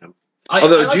 I like him.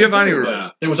 Although Giovanni,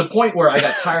 there was a point where I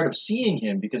got tired of seeing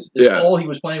him because all he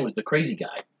was playing was the crazy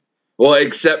guy. Well,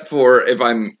 except for if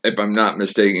I'm not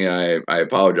mistaken, I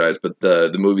apologize, but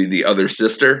the movie The Other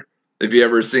Sister. Have you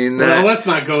ever seen that? Well, let's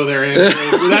not go there.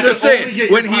 I'm just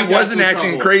saying, when he wasn't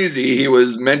acting crazy, he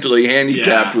was mentally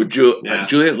handicapped with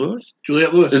Juliette Lewis.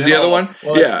 Juliette Lewis is the other one.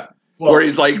 Well, where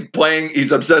he's like playing,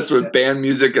 he's obsessed with band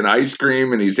music and ice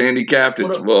cream, and he's handicapped. He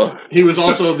was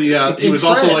also he was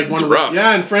also like one of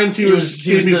the in Friends. He was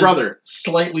his brother,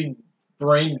 slightly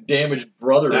brain damaged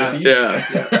brother.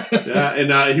 Yeah,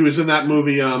 and he was in that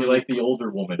movie. You like the older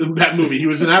woman? That movie. He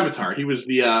was in Avatar. He was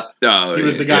the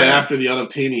the guy after the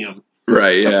unobtainium.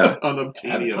 Right. Yeah.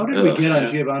 Unobtainium. How did we get on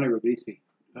Giovanni Ribisi?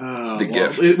 The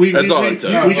gift. That's all it took.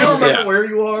 You don't remember where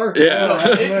you are?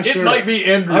 Yeah. It might be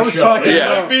Andrew's I was talking It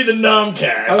might be the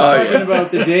Nomcast. I was talking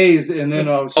about the days, and then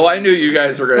I was... I knew you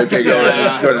guys were going to take over.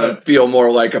 It's going to feel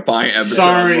more like a Pint episode.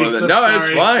 Sorry. It's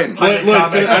fine. Look,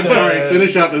 I'm sorry.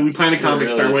 Finish up. We Pint of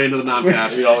Comics our way into the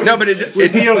Nomcast. No, but it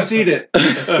POC'd it.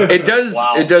 It does.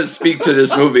 Wow. It does speak to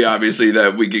this movie, obviously,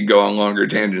 that we could go on longer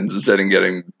tangents instead of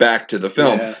getting back to the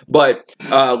film. Yeah. But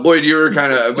Lloyd, you were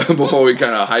kind of before we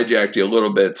kind of hijacked you a little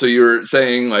bit. So you were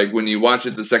saying, like, when you watch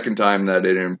it the second time, that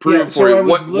it improved for you.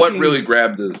 What really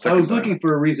grabbed the second time? I was looking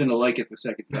for a reason to like it the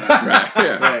second time. Right.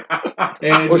 Yeah. Right.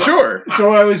 And sure.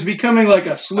 So I was becoming like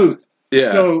a sleuth.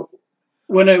 Yeah. So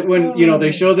when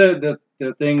they show the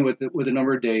thing with the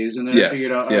number of days, and then I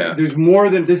figured out there's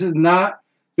more than this is not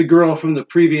the girl from the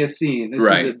previous scene. This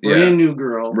is a brand new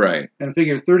girl. Right. And I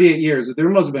figured 38 years. There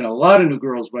must have been a lot of new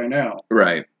girls by now.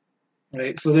 Right.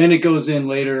 Right. So then it goes in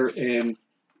later, and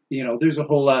there's a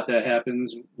whole lot that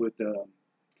happens with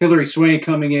Hilary Swank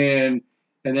coming in,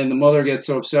 and then the mother gets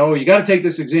so upset. Oh, you got to take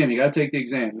this exam. You got to take the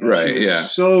exam. Right. She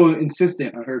was so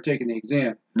insistent on her taking the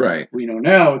exam. Right. We know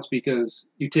now it's because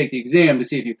you take the exam to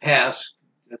see if you pass.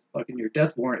 That's fucking your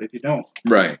death warrant if you don't.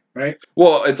 Right. Right.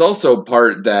 Well, it's also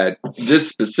part that this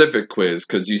specific quiz,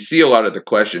 because you see a lot of the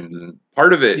questions, and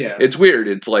part of it, it's weird.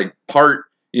 It's like part,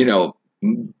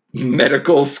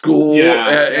 medical school,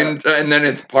 and then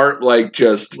it's part like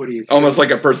just almost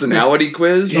like a personality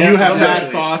quiz. You have bad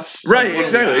thoughts. Right.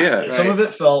 Exactly. Yeah. Some of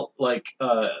it felt like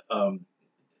an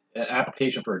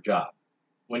application for a job.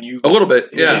 When you a little bit,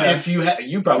 if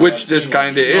you probably which this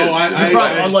kind of is,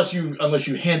 unless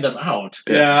you hand them out.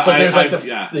 Yeah, but there's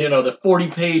the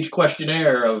 40-page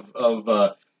questionnaire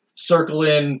of circle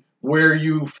in where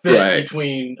you fit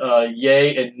between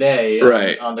yay and nay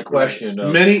on the question.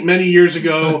 Many years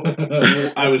ago,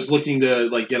 I was looking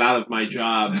to get out of my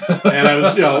job, and I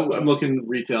was I'm looking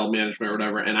retail management or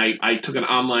whatever, and I took an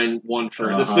online one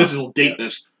for this will date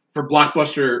this. For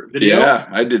Blockbuster Video. Yeah,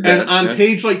 I did that. And on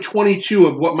page 22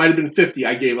 of what might have been 50,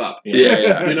 I gave up.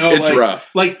 Yeah. It's rough.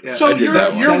 So you're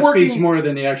working speaks more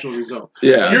than the actual results.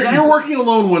 Yeah. You're working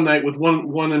alone one night with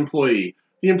one employee.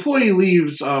 The employee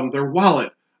leaves their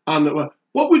wallet on the.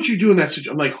 What would you do in that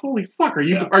situation? I'm like, holy fuck, are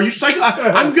you psycho?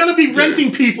 I'm gonna be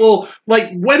renting people like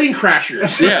wedding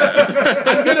crashers. Yeah.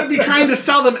 I'm gonna be trying to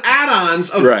sell them add-ons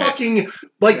of fucking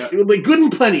like Good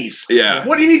and Plenty's. Yeah.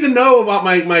 What do you need to know about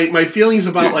my feelings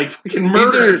about fucking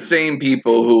murder? These are the same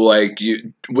people who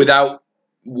you without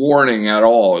warning at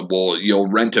all, you'll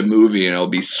rent a movie and it'll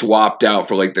be swapped out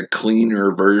for the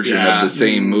cleaner version of the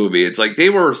same movie. It's like they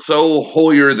were so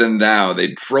holier than thou.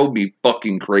 They drove me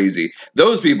fucking crazy.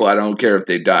 Those people, I don't care if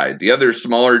they died. The other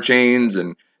smaller chains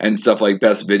and stuff like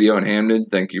Best Video and Hamden,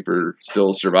 thank you for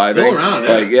still surviving. Still around,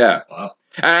 Wow.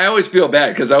 And I always feel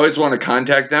bad because I always want to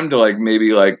contact them to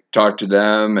maybe talk to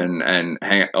them and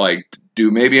hang, do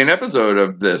maybe an episode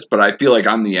of this, but I feel like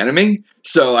I'm the enemy,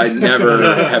 so I never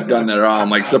have done that at all.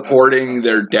 I'm supporting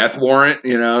their death warrant,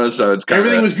 so it's kind of...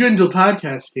 Everything was good until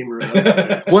podcast came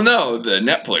around. Well, no, the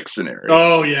Netflix scenario.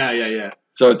 Oh, yeah.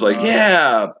 So it's we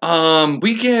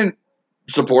can't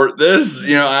support this.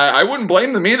 I wouldn't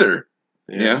blame them either.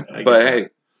 Yeah, but hey.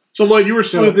 So, Lloyd, you were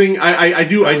sleuthing. I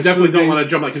definitely don't want to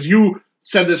jump on, because you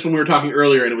said this when we were talking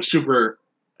earlier, and it was super...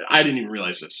 I didn't even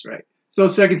realize this. Right. So,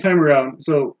 second time around,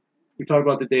 we talk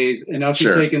about the days, and now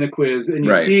she's taking the quiz, and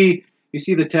you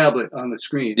see the tablet on the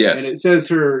screen, and it says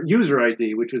her user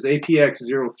ID, which was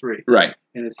APX03, right,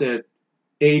 and it said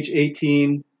age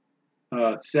 18,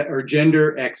 or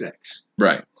gender XX,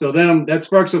 right. So then that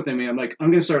sparks something in me. I'm like, I'm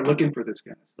going to start looking for this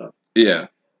kind of stuff. Yeah.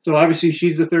 So obviously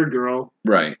she's the third girl,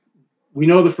 right. we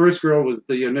know the first girl was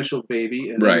the initial baby,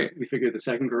 and right. we figured the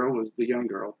second girl was the young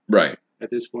girl. Right. At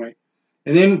this point.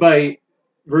 And then by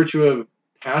virtue of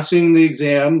passing the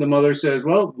exam, the mother says,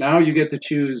 well, now you get to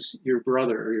choose your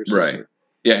brother or your sister. Right.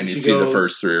 Yeah, and you see the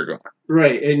first three are gone.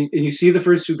 Right, and you see the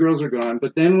first two girls are gone.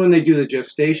 But then when they do the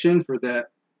gestation for that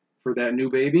new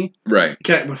baby. Right.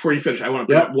 Okay, before you finish, I want to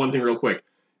bring up one thing real quick.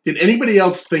 Did anybody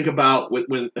else think about,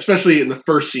 when especially in the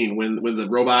first scene, when the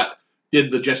robot did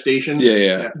the gestation?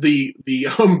 Yeah. The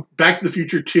Back to the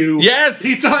Future 2. Yes!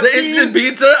 Pizza Hut the instant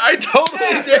pizza? I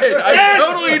totally did. I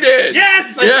totally did.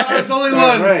 Yes! I was the only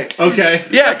one. Right. Okay.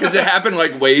 Yeah, because it happened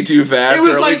like way too fast. It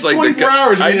was like 24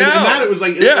 hours. I know. In that it was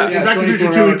like, in Back to the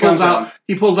Future 2,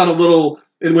 he pulls out a little,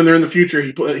 and when they're in the future,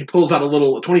 he pulls out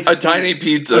a tiny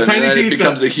pizza. It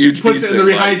becomes a huge pizza. Puts it in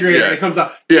the rehydrator, and it comes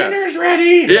out, dinner's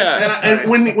ready! Yeah. And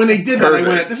when they did that, I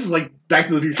went, this is like Back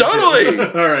to the Future. Totally.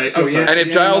 All right. So, and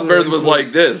if childbirth was like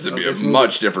this, it'd be a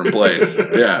much different place.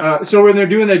 Yeah. So when they're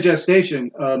doing that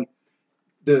gestation,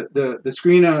 the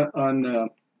screen on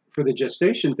for the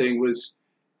gestation thing was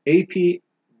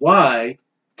APY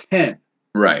 10.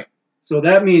 Right. So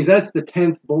that means that's the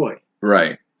 10th boy.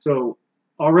 Right. So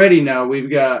already now we've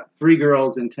got 3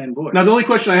 girls and 10 boys. Now the only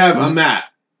question I have on that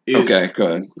is, okay, go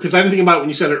ahead. Because I didn't think about it when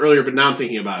you said it earlier, but now I'm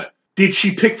thinking about it. Did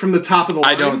she pick from the top of the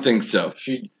line? I don't think so.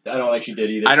 I don't think she did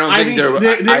either. I think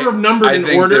they were numbered in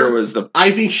order. There was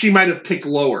I think she might have picked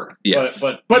lower. Yes,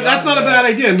 but that's not a bad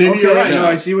idea. Maybe you're right. No,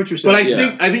 I see what you're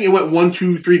saying. But I think it went 1,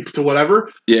 2, 3 to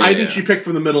whatever. Yeah, I think she picked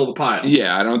from the middle of the pile.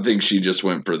 Yeah, I don't think she just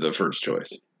went for the first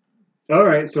choice. All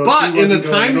right, so but in the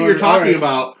time that you're talking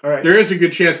about, there is a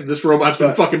good chance that this robot's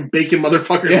been fucking baking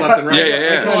motherfuckers left and right.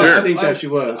 Yeah, sure. I think that she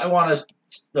was. I want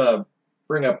to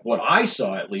bring up what I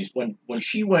saw, at least when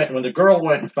the girl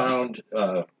went and found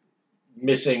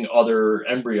missing other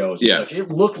embryos. Yes. It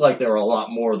looked like there were a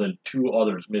lot more than 2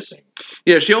 others missing.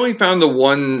 Yeah, she only found the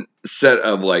one set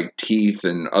of like teeth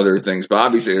and other things, but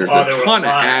obviously there's a ton of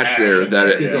ash there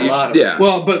that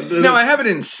Well, but no, I haven't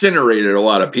incinerated a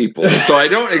lot of people, so I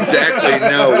don't exactly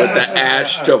know what the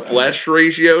ash to flesh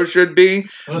ratio should be,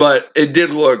 but it did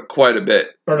look quite a bit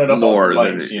more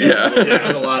than there's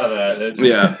a lot of that.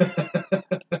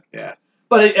 Yeah.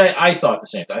 But I thought the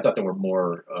same thing. I thought there were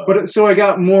more. But so I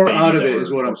got more out of it,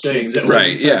 is what I'm saying.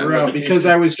 Right? Yeah. Because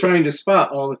I was trying to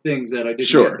spot all the things that I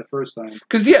didn't get the first time.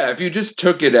 Because if you just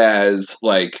took it as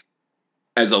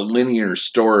a linear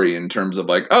story in terms of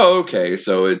like, oh, okay,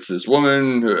 so it's this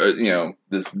woman who,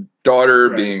 this daughter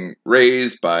being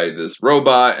raised by this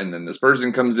robot, and then this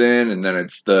person comes in, and then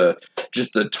it's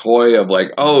just the toy of like,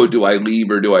 oh, do I leave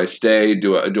or do I stay?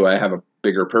 Do I have a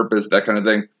bigger purpose? That kind of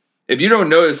thing. If you don't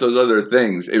notice those other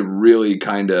things, it really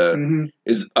kind of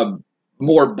is a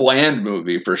more bland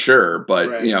movie for sure. But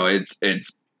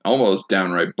it's almost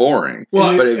downright boring.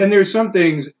 Well, and there's some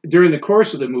things during the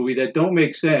course of the movie that don't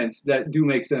make sense that do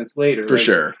make sense later. For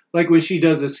sure. Like when she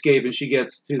does escape and she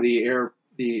gets to the air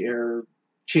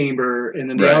chamber and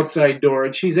then the outside door,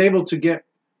 and she's able to get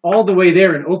all the way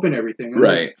there and open everything.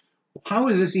 Right. How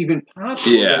is this even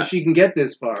possible that she can get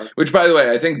this far? Which, by the way,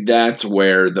 I think that's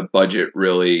where the budget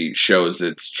really shows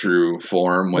its true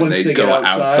form when they go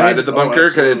outside of the bunker,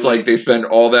 because it's like they spend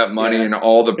all that money and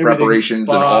all the preparations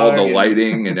and all the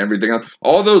lighting and everything else.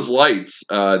 All those lights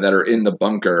that are in the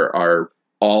bunker are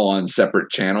all on separate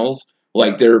channels.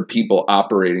 Like there are people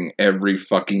operating every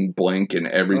fucking blink and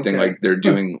everything. Like they're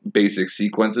doing basic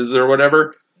sequences or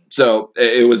whatever. So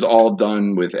it was all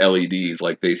done with LEDs.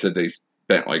 Like they said, they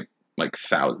spent like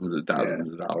thousands of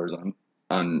dollars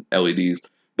on LEDs.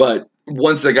 But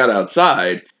once they got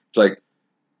outside, it's like,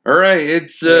 all right,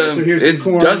 it's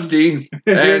dusty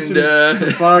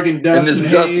and fog and dust, and this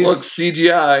dust looks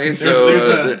CGI.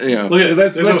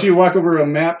 Let's let you walk over a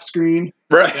map screen.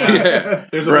 Right. Yeah.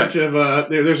 There's a bunch of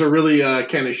there's a really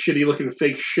kind of shitty looking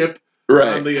fake ship.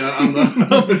 Right. On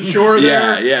the shore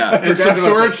there. Yeah. And some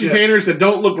storage containers that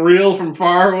don't look real from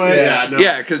far away.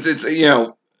 Yeah, because it's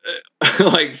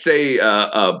like say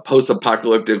a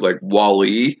post-apocalyptic like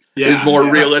Wall-E is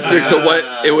more realistic to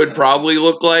what it would probably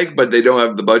look like, but they don't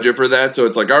have the budget for that. So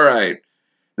it's like, all right,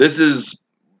 this is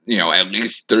at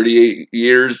least 38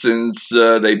 years since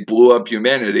they blew up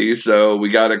humanity, so we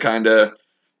got to kind of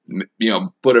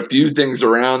put a few things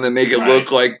around that make it look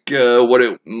like what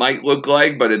it might look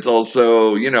like, but it's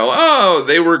also,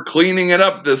 they were cleaning it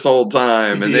up this whole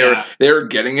time, and they were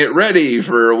getting it ready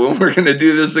for when we're going to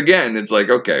do this again. It's like,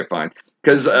 okay, fine.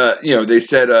 Because, they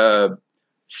said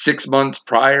 6 months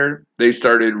prior, they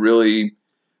started really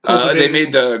They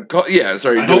made the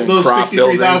I hope those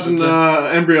 63,000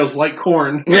 embryos like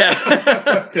corn.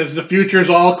 Yeah, because the future's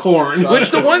all corn. Which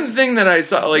the one thing that I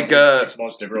saw, 6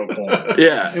 months to grow corn.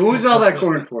 Yeah. And what was all that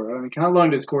corn for? I mean, how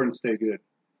long does corn stay good?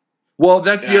 Well,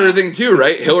 that's the other thing too,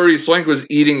 right? Hilary Swank was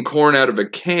eating corn out of a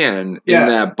can in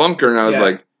that bunker, and I was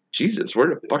like, Jesus, where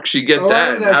the fuck she get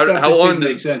that? How long does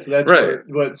make sense? That's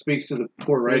what speaks to the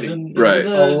poor writing. Right.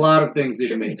 A lot of things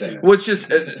didn't make sense. Well, it's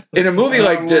just in a movie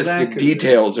like this, the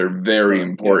details are very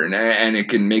important, and it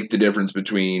can make the difference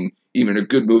between even a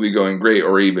good movie going great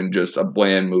or even just a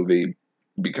bland movie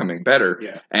becoming better.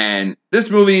 Yeah. And this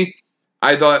movie,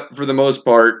 I thought for the most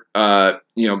part,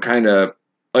 kind of.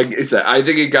 Like I said, I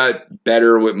think it got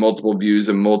better with multiple views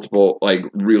and multiple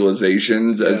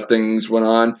realizations as things went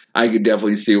on. I could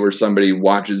definitely see where somebody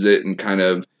watches it and kind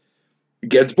of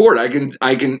gets bored. I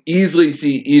can easily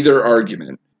see either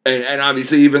argument, and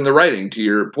obviously even the writing. To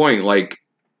your point,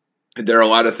 there are a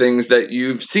lot of things that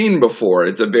you've seen before.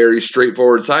 It's a very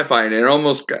straightforward sci-fi, and it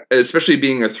almost, especially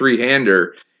being a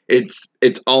three-hander, it's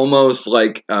almost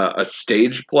like a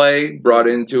stage play brought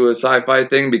into a sci-fi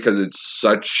thing because it's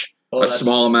such. A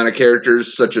small amount of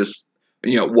characters, such as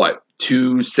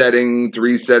 2 setting,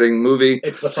 3 setting movie.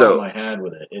 It's the problem I had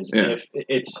with it is if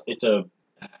it's a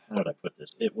how did I put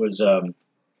this? It was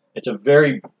it's a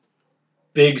very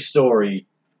big story.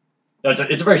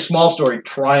 It's a very small story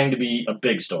trying to be a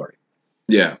big story.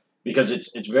 Yeah, because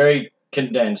it's very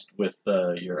condensed with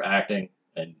your acting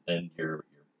and your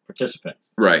participants.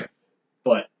 Right,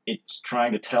 but it's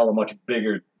trying to tell a much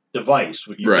bigger device.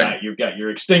 You've got your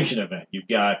extinction event. You've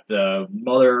got the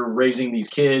mother raising these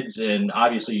kids and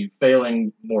obviously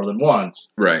failing more than once.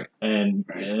 Right. And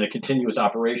a continuous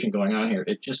operation going on here.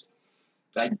 It just,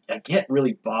 I get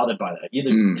really bothered by that.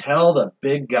 Either tell the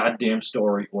big goddamn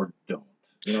story or don't.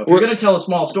 If you're going to tell a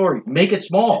small story, make it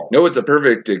small. No, it's a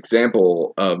perfect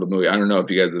example of a movie. I don't know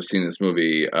if you guys have seen this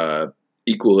movie,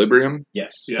 Equilibrium.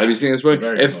 Yes. Yeah. Have you seen this movie?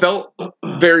 It felt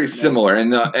very similar,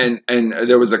 and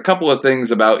there was a couple of things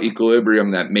about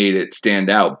Equilibrium that made it stand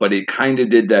out, but it kind of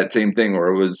did that same thing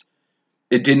where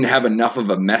it didn't have enough of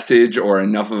a message or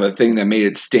enough of a thing that made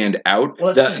it stand out.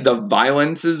 Well, the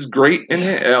violence is great in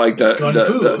it,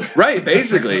 the right.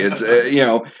 Basically, it's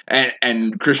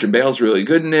and Christian Bale's really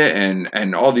good in it,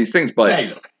 and all these things,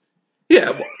 but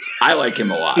yeah. Well, I like him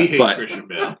a lot. He hates Christian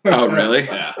Bale. Oh, really?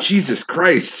 Yeah. Jesus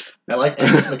Christ. I like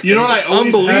that. You know what I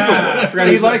always Unbelievable.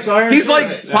 He likes Iron. He's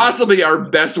possibly our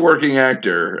best working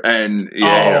actor. And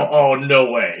oh,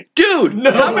 no way. Dude,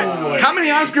 how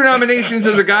many Oscar nominations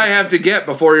does a guy have to get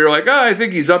before you're like, I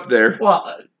think he's up there?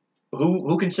 Well,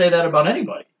 who can say that about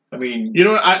anybody? I mean,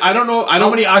 I don't know.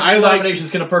 How many Oscar nominations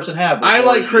can a person have? I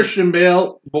like Christian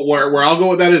Bale, but where I'll go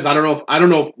with that is I don't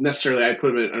know if necessarily I'd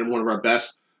put him in one of our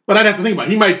best. But I'd have to think about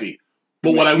it. He might be.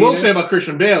 But what I will say about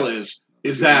Christian Bale is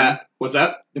that what's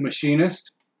that? The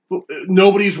Machinist. Well,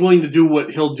 nobody's willing to do what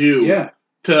he'll do. Yeah.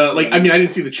 I didn't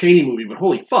see the Chaney movie, but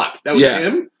holy fuck, that was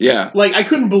him. Yeah. I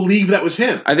couldn't believe that was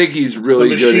him. I think he's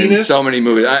really good in so many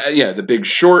movies. The Big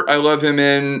Short, I love him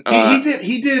in.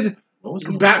 He did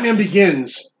Batman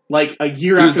Begins a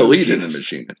year after. He was the lead in The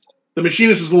Machinist. The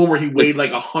Machinist was the one where he weighed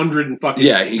 100 and fucking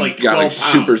he got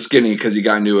super skinny because he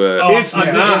got into a. It's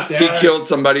not. He killed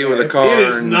somebody with a car. It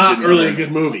is not really a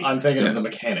good movie. I'm thinking of The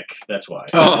Mechanic. That's why.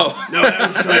 Oh no,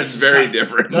 that's very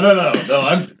different. No.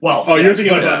 You're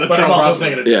thinking about the. But I'm also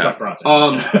thinking of Chuck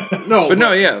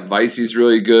Bronson. Vice is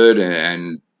really good,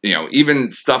 and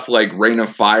even stuff like Reign of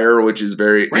Fire, which is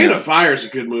very... Reign of Fire is a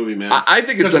good movie, man. I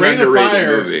think it's an underrated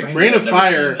movie. Reign of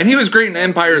Fire... And he was great in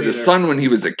Empire of the Sun when he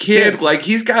was a kid.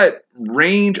 He's got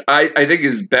range. I think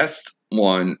his best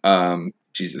one...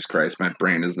 Jesus Christ, my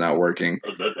brain is not working.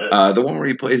 The one where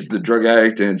he plays the drug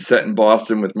addict and it's set in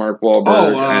Boston with Mark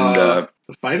Wahlberg.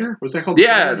 The Fighter? Was that called The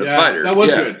Fighter? That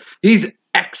was good. He's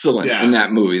excellent in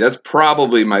that movie. That's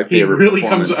probably my favorite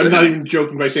performance. I'm not even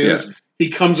joking by saying this. He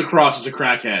comes across as a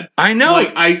crackhead. I know.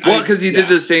 Because he did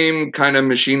the same kind of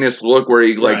Machinist look where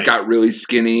he got really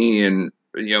skinny and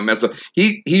messed up.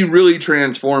 He really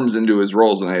transforms into his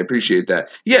roles, and I appreciate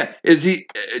that. Yeah,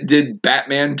 did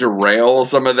Batman derail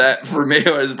some of that for me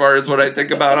as far as what I think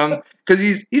about him? Because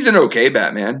he's an okay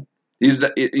Batman. He's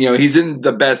in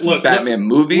the best Batman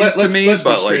movies to me,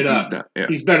 but he's not. Yeah.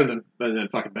 He's better than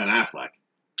fucking Ben Affleck.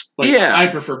 I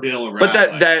prefer Bale over But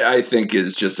Affleck. that I think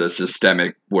is just a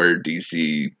systemic where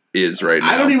DC is right now.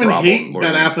 I don't even hate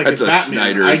Ben Affleck as Batman. That's a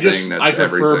Snyder thing. That's I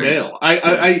prefer everything. Bale.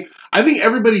 I think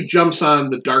everybody jumps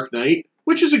on The Dark Knight,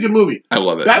 which is a good movie. I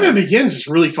love it. Batman Begins is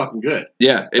really fucking good.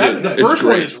 Yeah, it is. The first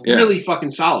one is really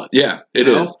fucking solid. Yeah, it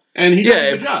is. And he does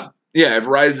a good job. if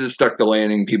Rises stuck the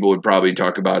landing, people would probably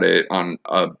talk about it on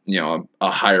a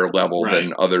higher level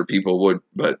than other people would.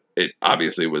 But it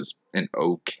obviously was an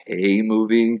okay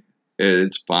movie.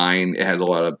 It's fine. It has a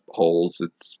lot of holes.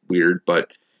 It's weird,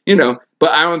 but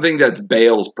but I don't think that's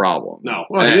Bale's problem. No,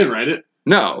 well, he didn't write it.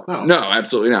 No,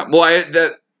 absolutely not. Well,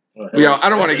 I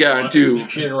don't want to get into.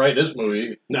 She didn't write this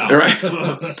movie. No.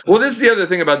 Right. Well, this is the other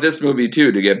thing about this movie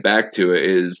too. To get back to it,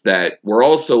 is that we're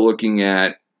also looking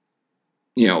at,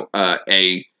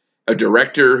 a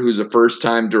director who's a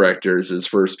first-time director. Is his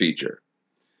first feature,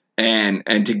 and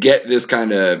to get this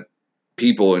kind of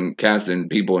people and cast and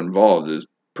people involved is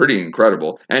pretty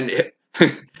incredible. And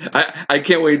I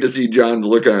can't wait to see John's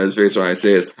look on his face when I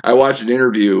say this. I watched an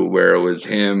interview where it was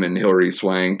him and Hilary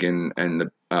Swank and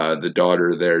the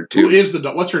daughter there too. Who is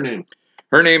what's her name?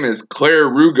 Her name is Claire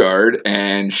Rugard,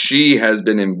 and she has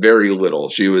been in very little.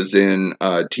 She was in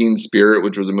Teen Spirit,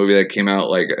 which was a movie that came out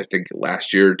I think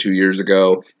last year or 2 years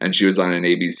ago, and she was on an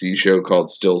ABC show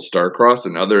called Still Starcrossed,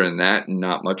 and other than that,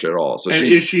 not much at all. So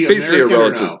is she basically American a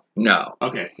relative. Or no?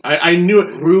 Okay, I knew it.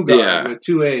 Rugard with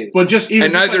 2 A's. But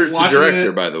and neither is the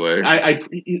director, by the way.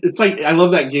 It's like I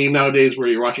love that game nowadays where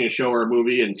you're watching a show or a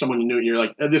movie and someone you knew and you're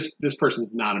like, this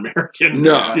person's not American.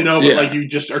 No, but you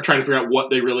just are trying to figure out what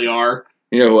they really are.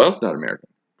 You know who else not American?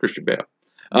 Christian Bale.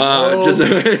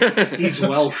 He's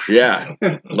Welsh. Yeah,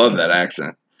 love that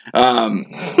accent.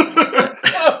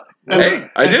 Hey,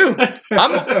 I do.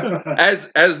 I'm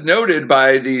as noted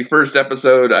by the first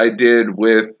episode I did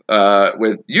with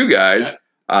you guys.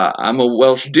 I'm a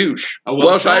Welsh douche,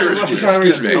 Welsh Irish douche.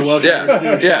 Excuse me.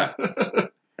 Yeah.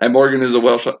 And Morgan is a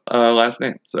Welsh last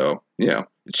name, so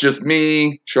it's just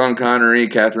me, Sean Connery,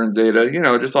 Catherine Zeta.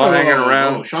 Just all hanging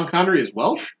around. Oh, Sean Connery is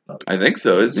Welsh? I think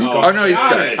so. Isn't he? Oh no, he's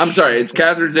Scottish. I'm sorry. It's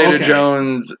Catherine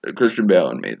Zeta-Jones, Christian Bale,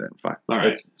 and me. Then fine. All right.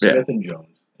 It's Smith and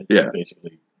Jones. It's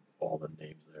basically all the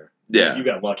names there. Yeah. You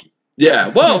got lucky. Yeah.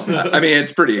 Well, I mean,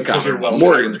 it's pretty common.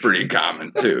 Morgan's pretty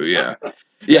common too. Yeah.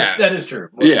 Yeah, that is true.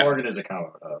 Morgan is a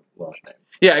common Welsh name.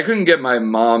 Yeah, I couldn't get my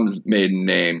mom's maiden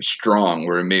name Strong,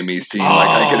 where it made me seem like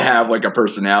I could have like a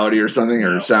personality or something,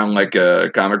 or sound like a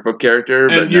comic book character.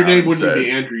 And but your name wouldn't be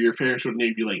Andrew. Your parents would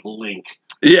name you like Link.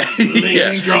 Yeah, Link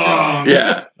Strong.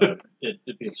 Yeah,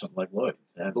 it'd be something like Lloyd.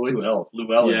 Have 2 L's.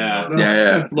 Llewellyn.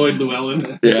 Yeah. Lloyd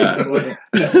Llewellyn. Yeah.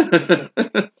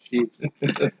 Jeez.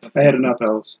 I had enough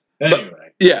else.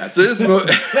 Anyway. Yeah, so this movie,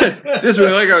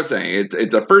 like I was saying,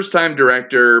 it's a first-time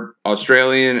director,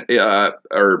 Australian,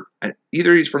 or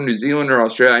either he's from New Zealand or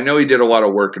Australia. I know he did a lot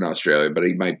of work in Australia, but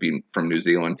he might be from New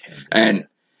Zealand. And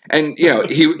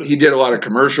he did a lot of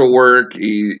commercial work.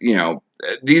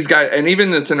 These guys, and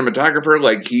even the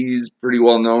cinematographer, he's pretty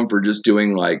well known for just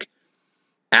doing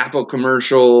Apple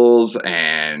commercials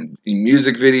and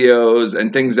music videos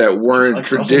and things that weren't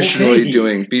traditionally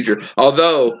doing feature.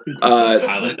 Although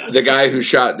the guy who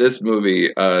shot this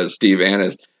movie, Steve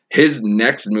Annis, his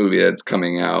next movie that's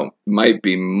coming out might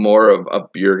be more of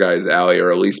up your guys' alley,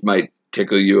 or at least might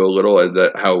tickle you a little as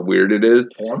to how weird it is.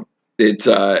 It's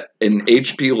an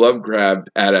H.P. Lovecraft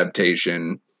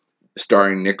adaptation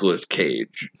starring Nicolas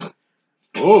Cage.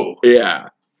 Oh, yeah.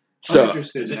 So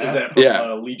is that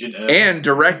from Legion M? And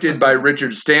directed by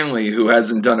Richard Stanley, who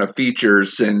hasn't done a feature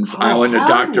since Island of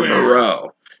Dr.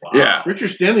 Moreau. Wow. Yeah, Richard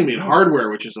Stanley made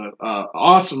Hardware, which is an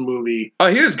awesome movie.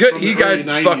 Oh, he was good. He got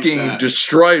fucking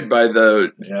destroyed by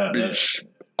the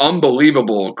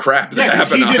unbelievable crap that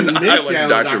happened on Island of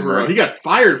Dr. Moreau. He got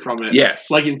fired from it. Yes,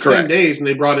 in 10 days, and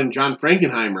they brought in John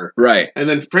Frankenheimer. Right, and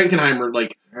then Frankenheimer,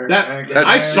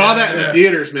 I saw that in the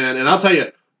theaters, man, and I'll tell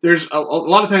you. There's a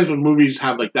lot of times when movies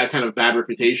have that kind of bad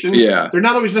reputation. Yeah, they're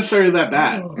not always necessarily that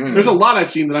bad. There's a lot I've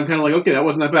seen that I'm kind of like, okay, that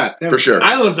wasn't that bad. For sure.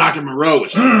 Island of Dr. Moreau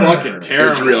was fucking terrible.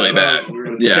 It's really bad. It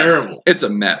was terrible. It's a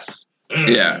mess.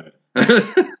 Yeah.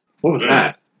 What was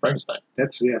that? Frankenstein.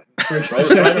 That's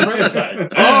Frankenstein.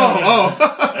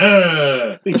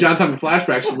 I think John's having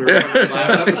flashbacks when we were on the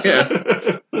last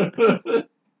episode.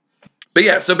 But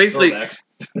yeah, so basically,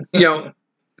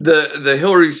 The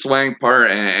Hilary Swank part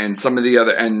and some of the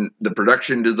other, and the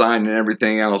production design and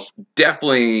everything else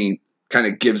definitely kind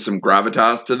of gives some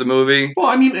gravitas to the movie. Well,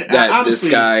 I mean, honestly,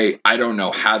 this guy, I don't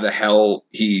know how the hell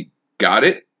he got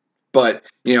it, but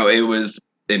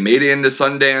it made it into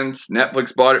Sundance.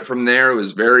 Netflix bought it from there. It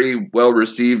was very well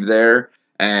received there,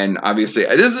 and obviously,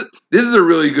 this is a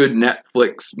really good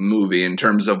Netflix movie in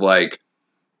terms of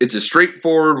it's a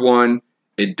straightforward one.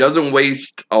 It doesn't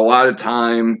waste a lot of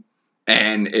time.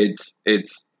 And it's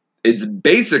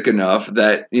basic enough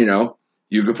that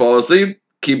you can fall asleep,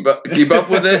 keep up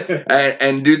with it,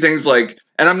 and do things and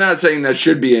I'm not saying that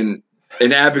should be in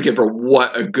an advocate for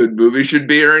what a good movie should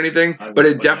be or anything, but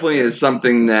it definitely is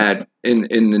something that in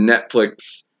the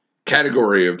Netflix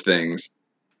category of things,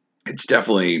 it's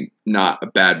definitely not a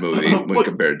bad movie when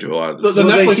compared to a lot of this.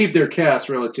 They keep their cast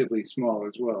relatively small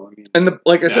as well. I mean, and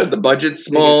like I said, the budget's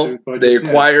small. They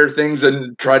acquire things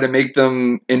and try to make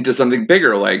them into something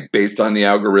bigger, like based on the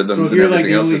algorithms. So if you're like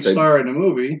the only star in a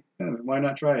movie, why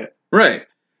not try it? Right.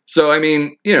 So I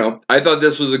mean, I thought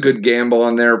this was a good gamble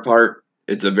on their part.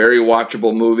 It's a very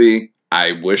watchable movie.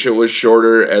 I wish it was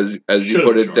shorter, as you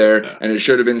put it there, and it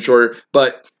should have been shorter.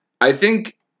 But I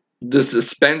think the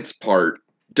suspense part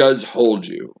does hold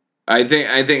you. I think,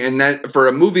 and that for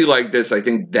a movie like this, I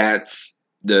think that's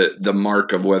the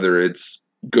mark of whether it's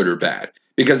good or bad.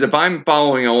 Because if I'm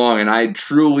following along and I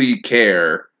truly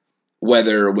care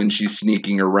whether when she's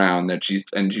sneaking around that she's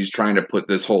trying to put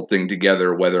this whole thing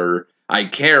together, whether I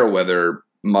care whether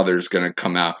Mother's going to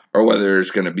come out or whether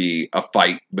there's going to be a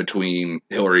fight between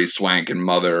Hilary Swank and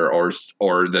Mother, or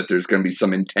that there's going to be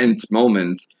some intense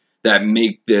moments that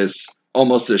make this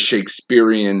almost a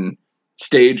Shakespearean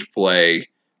stage play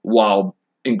while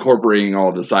incorporating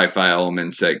all the sci-fi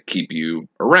elements that keep you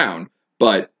around.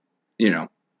 But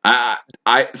I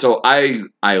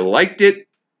liked it,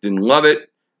 didn't love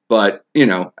it, but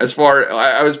as far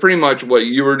I was pretty much what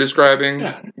you were describing,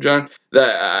 John.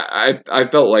 That I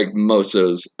felt like most of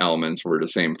those elements were the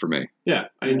same for me. Yeah,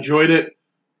 I enjoyed it.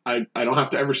 I don't have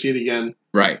to ever see it again.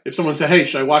 Right. If someone said, "Hey,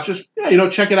 should I watch this?" Yeah,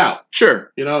 check it out.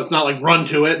 Sure. It's not like run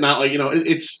to it. Not like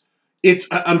It's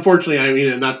unfortunately, I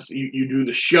mean, not to, you do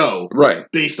the show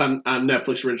based on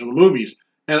Netflix original movies,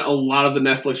 and a lot of the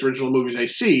Netflix original movies I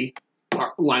see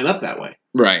line up that way.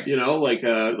 Right. Like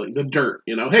The Dirt.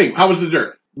 Hey, how was The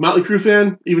Dirt? Motley Crue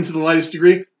fan, even to the lightest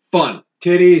degree. Fun.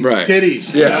 Titties. Right.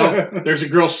 Titties. Yeah. There's a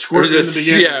girl squirting in the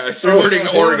beginning. Yeah, a squirting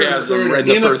orgasm in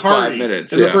the first 5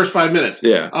 minutes. In the first 5 minutes.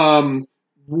 Yeah.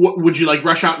 Would you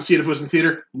rush out and see it if it was in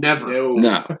theater? Never.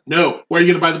 No. Where are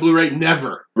you going to buy the Blu-ray?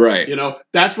 Never. Right.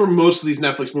 That's where most of these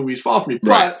Netflix movies fall for me.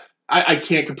 Right. But I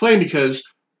can't complain because,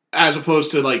 as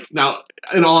opposed to now,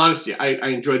 in all honesty, I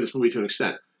enjoyed this movie to an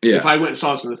extent. Yeah. If I went and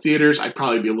saw this in the theaters, I'd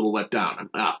probably be a little let down.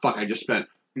 I just spent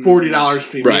 $40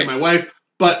 for me and my wife.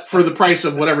 But for the price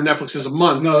of whatever Netflix is a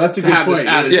month, no, that's a good point.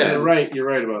 Added You're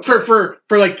right about that. For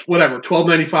whatever,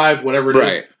 $12.95, whatever it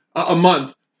is a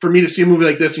month, for me to see a movie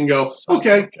like this and go,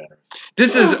 okay.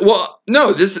 This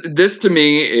to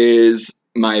me is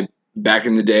my, back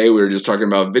in the day, we were just talking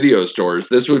about video stores.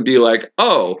 This would be like,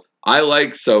 oh, I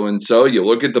like so-and-so. You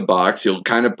look at the box, you'll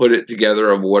kind of put it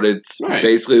together of what it's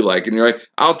basically like, and you're like,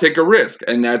 I'll take a risk.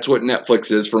 And that's what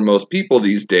Netflix is for most people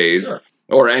these days. Sure.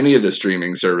 Or any of the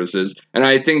streaming services. And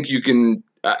I think you can,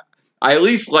 I at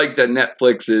least like that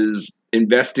Netflix is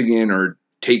investing in or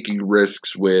taking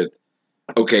risks with,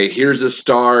 okay, here's a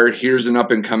star, here's an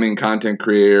up-and-coming content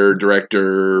creator,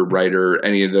 director, writer,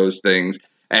 any of those things,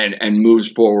 and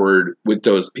moves forward with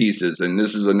those pieces. And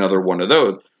this is another one of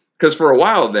those. Because for a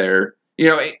while there,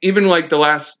 even like the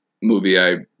last movie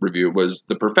I reviewed was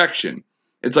The Perfection.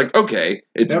 It's like, okay,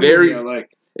 it's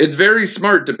It's very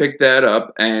smart to pick that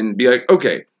up and be like,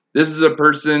 okay, this is a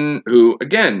person who,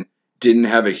 again, didn't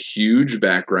have a huge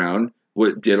background,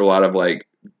 did a lot of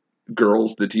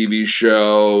Girls, the TV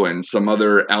show, and some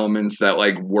other elements that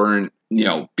weren't,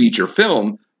 feature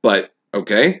film, but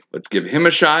okay, let's give him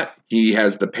a shot. He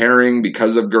has the pairing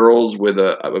because of Girls with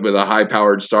a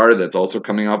high-powered star that's also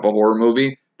coming off a horror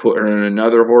movie, put her in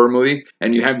another horror movie,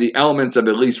 and you have the elements of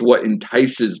at least what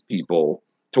entices people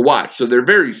to watch. So they're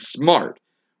very smart.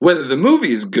 Whether the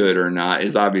movie is good or not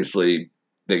is obviously,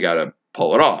 they got to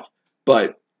pull it off.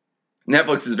 But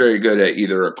Netflix is very good at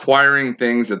either acquiring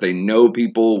things that they know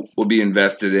people will be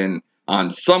invested in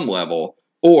on some level,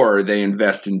 or they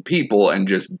invest in people and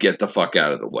just get the fuck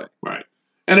out of the way. Right.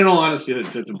 And in all honesty,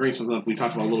 to bring something up, we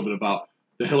talked about a little bit about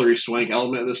the Hilary Swank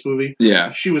element of this movie.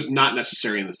 Yeah. She was not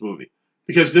necessary in this movie.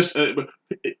 Because this...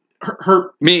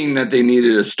 her meaning that they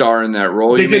needed a star in that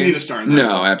role, They didn't need a star in that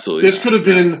role. No, absolutely This could have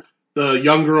been the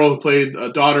young girl who played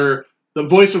a daughter. The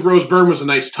voice of Rose Byrne was a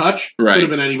nice touch. Right. Could have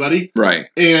been anybody. Right.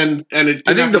 And it.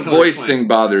 I think the voice thing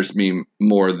bothers me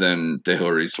more than the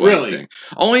Hilary Swank thing.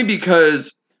 Only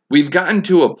because we've gotten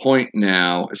to a point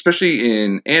now, especially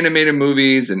in animated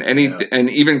movies and and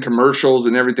even commercials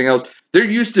and everything else. There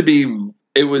used to be.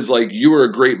 It was like you were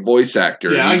a great voice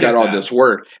actor and you got all this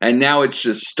work. And now it's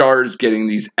just stars getting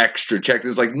these extra checks.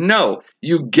 It's like, no,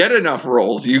 you get enough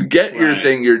roles. You get your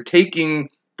thing. You're taking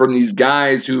from these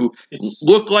guys who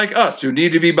look like us, who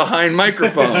need to be behind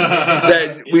microphones,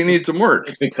 that we need some work.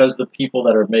 It's because the people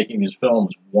that are making these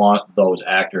films want those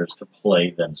actors to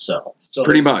play themselves. So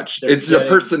pretty much. It's the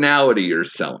personality you're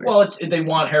selling. Well, they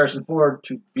want Harrison Ford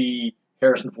to be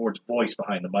Harrison Ford's voice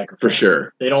behind the microphone. For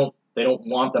sure. They don't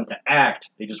want them to act.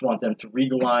 They just want them to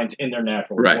read the lines in their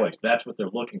natural voice. That's what they're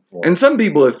looking for. And some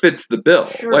people, it fits the bill.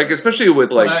 Sure. Like, especially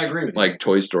with, like, I agree with like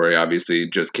Toy Story obviously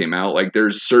just came out. Like,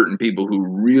 there's certain people who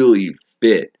really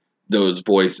fit those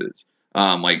voices.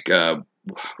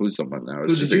 Who's someone that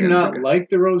was So did you not like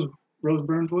the Rose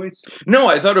Byrne voice? No,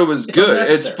 I thought it was good.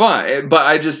 It's fun. But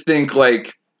I just think,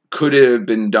 like, could it have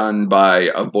been done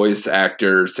by a voice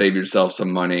actor, save yourself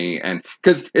some money? And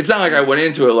because it's not like I went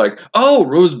into it like, oh,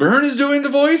 Rose Byrne is doing the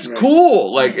voice? Right.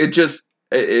 Cool. Like, it just...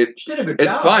 She did a good job.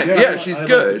 It's fine. Yeah, she's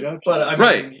good. But I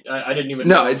mean, I didn't even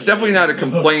know. No, it's definitely not a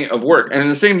complaint of work.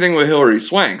 And the same thing with Hilary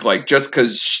Swank. Like, just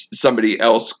because somebody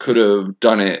else could have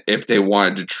done it if they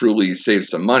wanted to truly save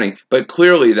some money. But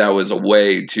clearly that was a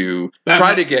way to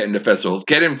try to get into festivals,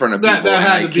 get in front of people. That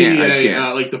had to be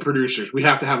like the producers. We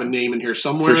have to have a name in here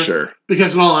somewhere. For sure.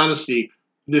 Because in all honesty,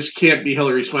 this can't be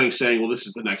Hilary Swank saying, well, this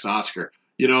is the next Oscar.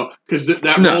 You know, because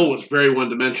that role was very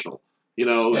one-dimensional. You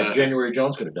know, January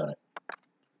Jones could have done it.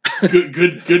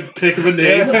 Good pick of a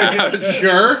name.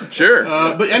 Sure.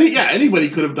 But anybody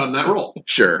could have done that role.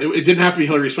 Sure. It didn't have to be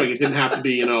Hilary Swank. It didn't have to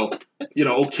be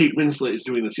Kate Winslet is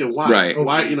doing this. You know why? Right.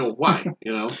 Why? Why?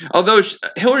 Although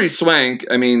Hilary Swank,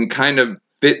 I mean, kind of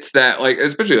fits that. Like,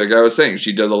 especially like I was saying,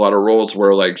 she does a lot of roles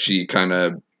where like she kind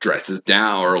of dresses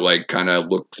down or like kind of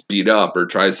looks beat up or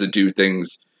tries to do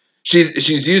things.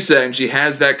 She's used to that, and she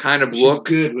has that kind of look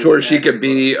to where she could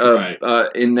be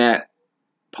in that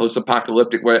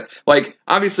post-apocalyptic way. Like,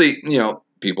 obviously,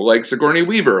 people like Sigourney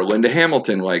Weaver, Linda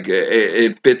Hamilton, like,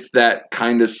 it fits that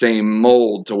kind of same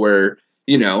mold to where,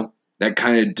 that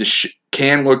kind of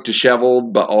can look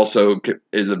disheveled, but also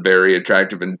is a very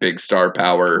attractive and big star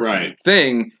power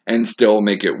thing and still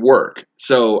make it work.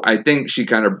 So I think she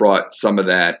kind of brought some of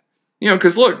that,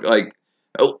 because look, like,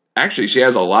 actually, she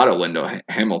has a lot of Linda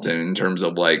Hamilton in terms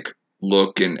of, like,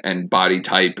 look and body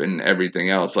type and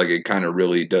everything else. Like, it kind of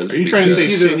really does. Are you trying to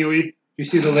say sinewy? You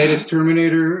see the latest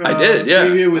Terminator? I did, yeah.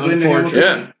 Preview with Linda Hamilton?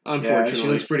 Yeah. Unfortunately. Yeah, she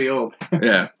looks pretty old.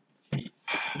 Yeah.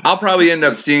 I'll probably end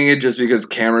up seeing it just because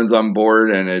Cameron's on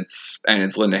board and it's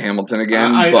Linda Hamilton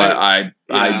again, but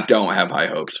I don't have high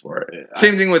hopes for it.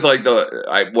 Same thing with like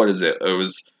what is it? It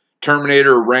was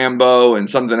Terminator, Rambo, and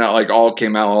something that like all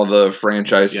came out, all the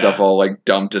franchise stuff all like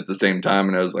dumped at the same time,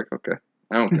 and I was like, okay.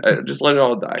 I just let it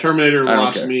all die. Terminator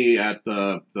lost me at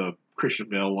the Christian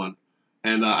Bale one,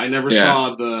 and I never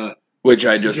saw the which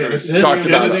I just talked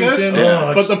about.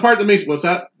 But the part that makes what's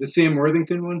that? The Sam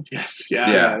Worthington one? Yes,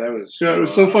 yeah, that was. It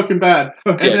was so fucking bad.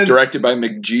 And then, directed by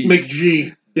McG.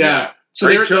 McG, yeah. So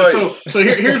great choice. So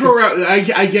here's where we're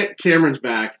at. I get Cameron's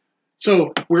back.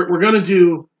 So we're gonna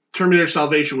do Terminator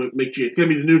Salvation with McG. It's gonna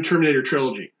be the new Terminator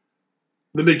trilogy.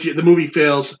 The movie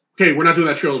fails. Okay, we're not doing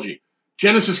that trilogy.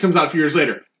 Genesis comes out a few years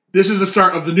later. This is the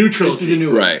start of the new trilogy. This is the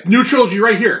new one. New trilogy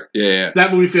right here. Yeah.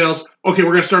 That movie fails. Okay, we're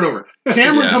going to start over.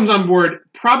 Cameron comes on board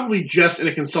probably just in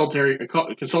a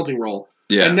consulting role.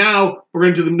 Yeah. And now we're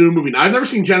going to do the new movie. Now, I've never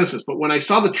seen Genesis, but when I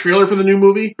saw the trailer for the new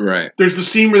movie, there's the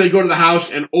scene where they go to the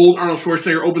house and old Arnold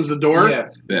Schwarzenegger opens the door.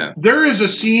 Yes. Yeah. There is a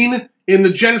scene in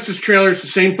the Genesis trailer, it's the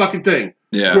same fucking thing.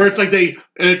 Yeah. Where it's like and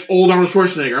it's old Arnold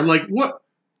Schwarzenegger. I'm like, what?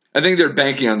 I think they're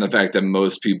banking on the fact that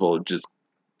most people just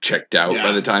checked out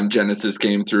by the time Genesis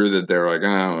came through, that they're like,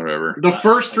 oh, whatever. The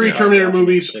first three Terminator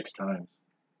movies. 6 times.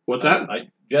 What's that?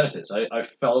 Genesis. I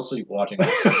fell asleep watching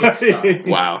it 6 times.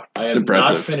 Wow. It's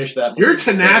impressive. I have not finished that movie. Your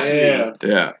tenacity.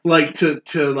 Yeah. Like, to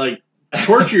like,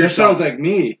 torture yourself. Sounds like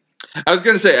me. I was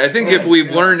going to say, I think if we've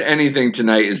learned anything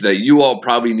tonight is that you all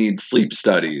probably need sleep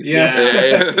studies. Yes.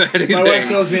 My wife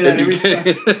tells me that every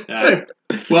time.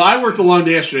 Well, I worked a long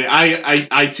day yesterday.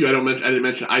 I too. I didn't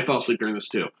mention. I fell asleep during this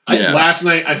too. Last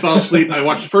night I fell asleep. I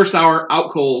watched the first hour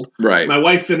out cold. Right. My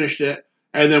wife finished it,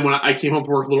 and then when I came home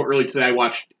from work a little early today, I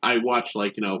watched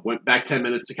like went back 10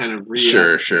 minutes to kind of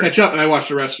catch up, and I watched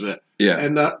the rest of it. Yeah.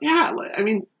 And I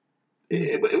mean,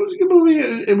 it was a good movie.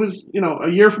 It was a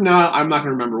year from now, I'm not going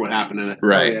to remember what happened in it.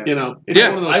 Right. It's one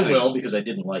of those I things. will because I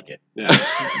didn't like it. Yeah.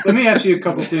 Let me ask you a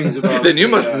couple things about. Then you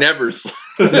must never sleep.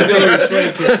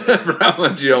 For how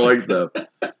much you don't like stuff.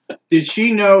 Did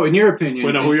she know, in your opinion?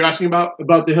 Wait, no, who are you asking about?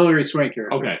 About the Hilary Swank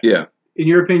character. Okay. Yeah. In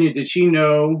your opinion, did she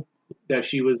know that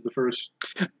she was the first?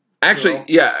 Actually, girl?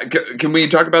 yeah. Can we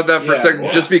talk about that for a second?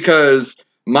 Yeah. Just because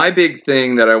my big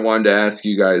thing that I wanted to ask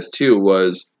you guys too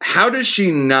was, how does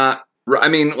she not? I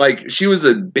mean, like, she was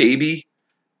a baby,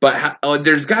 but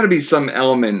there's got to be some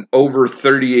element over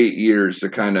 38 years to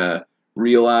kind of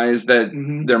realize that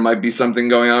there might be something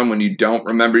going on when you don't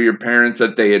remember your parents,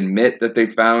 that they admit that they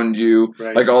found you,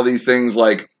 like all these things.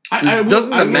 Like, doesn't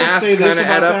the math kind of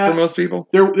add up for most people?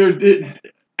 They're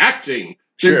acting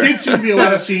There did seem to be a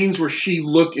lot of scenes where she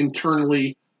looked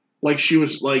internally like she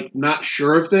was like not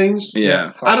sure of things.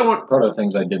 Yeah. Part of the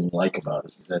things I didn't like about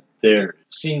it is that there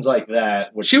scenes like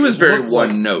that. She was very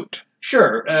one note.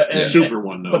 Sure. Super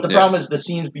one note. But the problem is the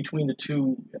scenes between the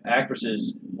two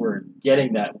actresses were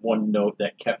getting that one note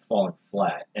that kept falling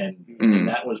flat. And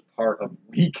that was part of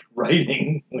weak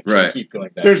writing, which I keep going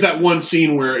back. There's that one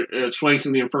scene where Swank's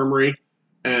in the infirmary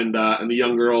and the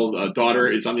young girl, daughter,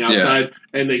 is on the outside,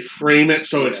 and they frame it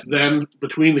so it's them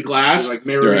between the glass. Like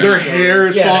their hair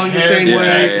is falling the same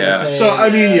way. Yeah. So I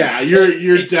mean,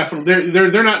 you're definitely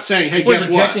they're not saying, hey, guess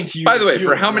what? By the way,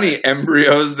 for how many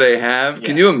embryos they have,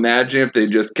 can you imagine if they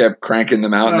just kept cranking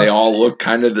them out and they all look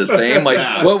kind of the same?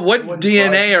 Like, what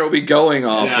DNA are we going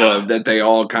off of that they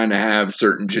all kind of have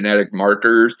certain genetic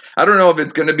markers? I don't know if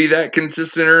it's going to be that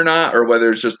consistent or not, or whether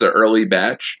it's just the early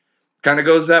batch kind of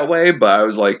goes that way, but I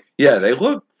was like, they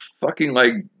look fucking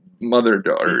like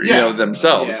mother-daughter,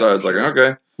 themselves. So I was like,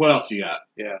 okay. What else you got?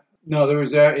 Yeah. No, there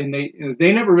was that, and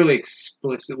they never really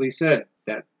explicitly said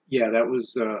that. Yeah, that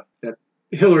was that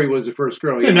Hillary was the first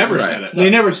girl. They never said it. They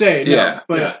never say it. No. Yeah.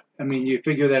 But I mean, you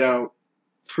figure that out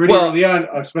pretty early on,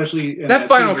 especially in that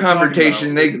final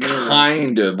confrontation. They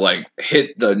kind of like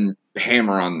hit the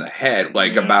hammer on the head,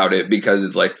 like about it, because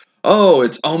it's like, oh,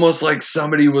 it's almost like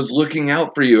somebody was looking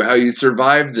out for you, how you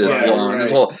survived this long. This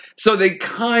whole, so they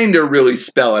kind of really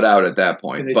spell it out at that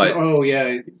point. But say, oh,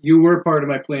 yeah, you were part of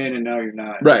my plan and now you're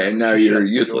not. Right, and now you're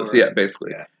useless. Yeah,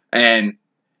 basically. Yeah. And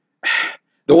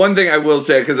the one thing I will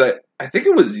say, because I think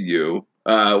it was you,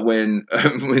 when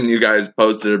you guys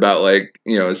posted about, like,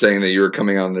 saying that you were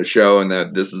coming on the show and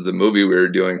that this is the movie we were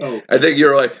doing. Oh. I think you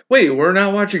were like, wait, we're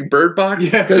not watching Bird Box?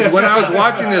 Because when I was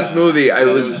watching this movie, I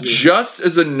was just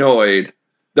as annoyed.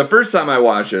 The first time I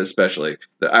watched it, especially,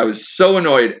 that I was so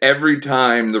annoyed every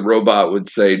time the robot would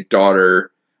say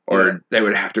daughter, or they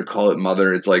would have to call it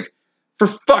mother. It's like, for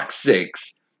fuck's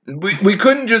sakes. We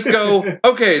couldn't just go,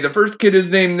 okay, the first kid is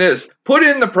named this. Put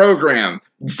in the program.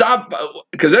 Stop,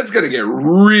 because that's going to get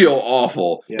real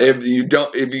awful if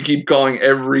you keep calling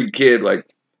every kid like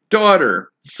daughter,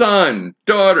 son,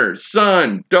 daughter,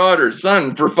 son, daughter,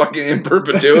 son for fucking in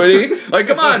perpetuity. Like,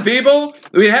 come on, people.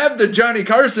 We have the Johnny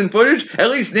Carson footage. At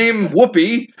least name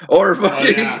Whoopi or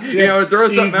fucking, throw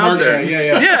Steve something out there.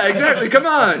 Yeah, exactly. Come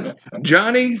on,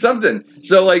 Johnny something.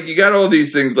 So, like, you got all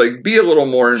these things. Like, be a little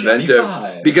more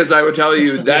inventive. Because I would tell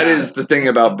you, that is the thing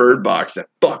about Bird Box that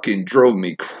fucking drove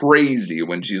me crazy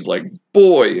when she's like,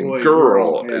 boy and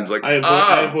girl. It's like,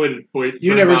 I avoided boy.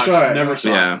 You never saw it. Never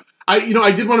saw it.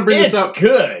 I did want to bring this up.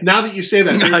 Good. Now that you say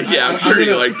that, I'm sure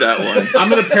you like that one. I'm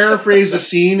going to paraphrase a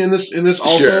scene in this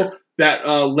also that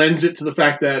lends it to the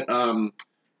fact that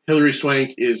Hillary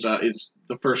Swank is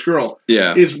the first girl.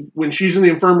 Yeah, is when she's in the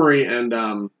infirmary and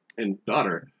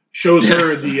daughter shows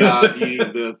her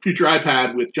the future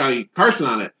iPad with Johnny Carson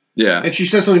on it. Yeah, and she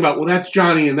says something about, well, that's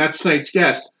Johnny and that's tonight's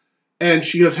guest, and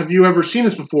she goes, have you ever seen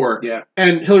this before? Yeah,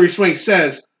 and Hillary Swank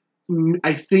says,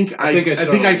 I think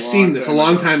I've seen this a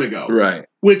long time ago. Right.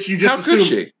 Which you just assume, could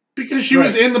she? Because she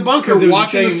was in the bunker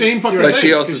watching the same fucking thing. But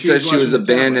she also said she was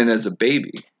abandoned as a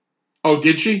baby. Oh,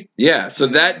 did she? Yeah, so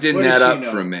that didn't add up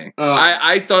from me.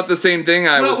 I thought the same thing.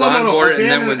 I was on board. And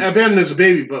then abandoned as a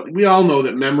baby, but we all know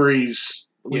that memories,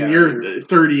 when you're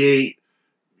 38,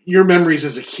 your memories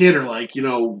as a kid are like,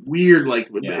 weird. Like,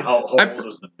 how old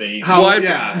was the baby?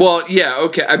 Well,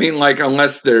 okay. I mean, like,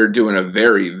 unless they're doing a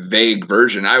very vague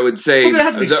version, I would say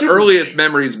the earliest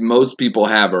memories most people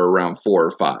have are around 4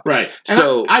 or 5. Right. And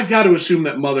so I've got to assume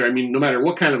that mother, I mean, no matter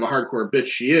what kind of a hardcore bitch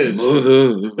she is.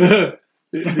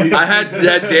 I had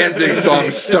that Danzig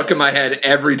song stuck in my head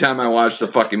every time I watched the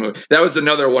fucking movie. That was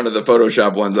another one of the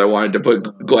Photoshop ones. I wanted to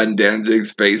put Glenn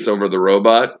Danzig's face over the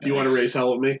robot. Do you want to raise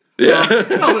hell with me? Yeah.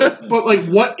 But like,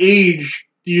 what age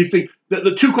do you think?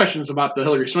 The two questions about the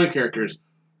Hillary Swank characters.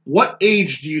 What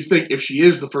age do you think, if she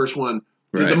is the first one,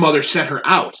 did the mother set her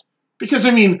out? Because,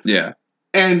 I mean,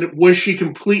 and was she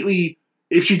completely?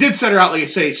 If she did set her out, like,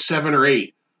 say 7 or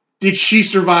 8. Did she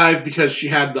survive because she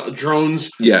had the drones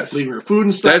leaving her food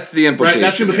and stuff? That's the implication. Right?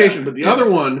 That's the implication. Yeah. But the other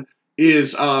one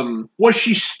is, was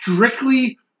she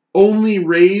strictly only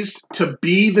raised to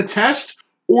be the test?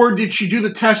 Or did she do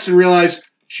the test and realize,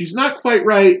 she's not quite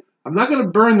right, I'm not going to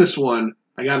burn this one,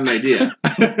 I got an idea.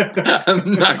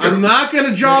 I'm not going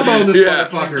to jawbone this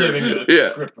motherfucker. I'm giving the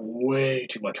script way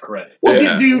too much credit. Well,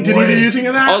 did either you think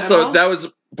of that? Also, that was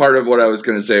part of what I was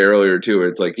going to say earlier, too.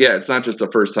 It's like, it's not just a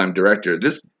first-time director.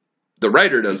 The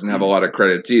writer doesn't have a lot of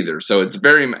credits either. So it's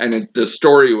the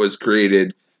story was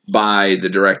created by the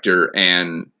director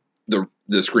and the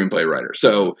screenplay writer.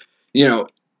 So,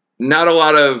 not a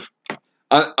lot of,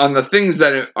 on the things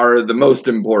that are the most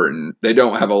important, they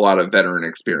don't have a lot of veteran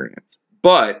experience.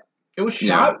 But it was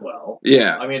shot well.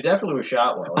 Yeah. I mean, it definitely was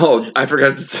shot well. I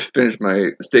forgot to finish my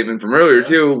statement from earlier,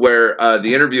 too, where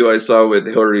the interview I saw with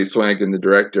Hilary Swank and the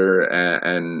director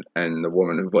and the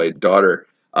woman who played daughter,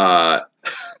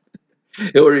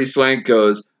 Hilary Swank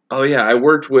goes, "Oh, yeah, I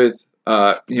worked with,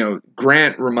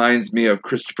 Grant reminds me of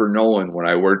Christopher Nolan when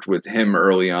I worked with him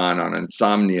early on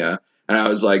Insomnia." And I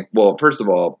was like, well, first of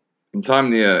all,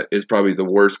 Insomnia is probably the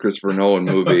worst Christopher Nolan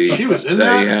movie she was in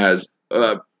that he has.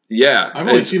 Yeah, I've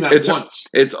only seen that once.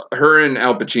 It's her and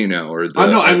Al Pacino, or the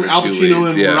Al Pacino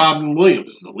leads, and Robin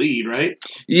Williams is the lead, right?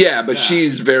 Yeah, but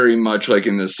she's very much like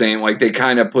in the same. Like they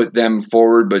kind of put them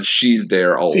forward, but she's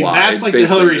there a lot. That's it's like the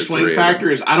Hilary Swank factor.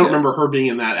 Is I don't remember her being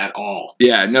in that at all.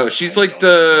 Yeah, no, she's like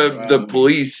the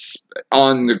police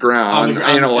on the ground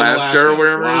in Alaska or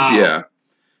wherever it is. Yeah,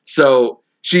 so.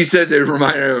 She said they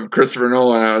reminded her of Christopher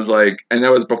Nolan. I was like, and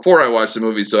that was before I watched the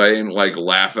movie, so I didn't like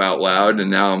laugh out loud.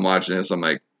 And now I'm watching this, I'm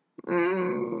like,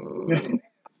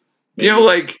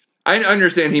 like I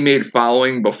understand he made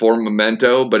Following before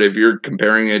Memento, but if you're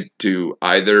comparing it to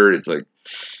either, it's like,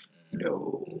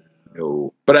 no.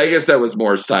 But I guess that was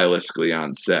more stylistically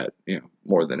on set,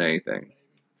 more than anything.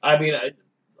 I mean,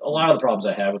 a lot of the problems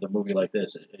I have with a movie like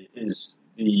this is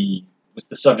the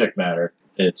subject matter.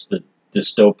 It's the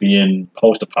dystopian,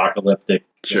 post-apocalyptic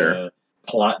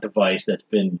plot device that's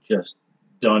been just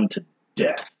done to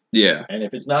death. Yeah. And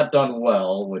if it's not done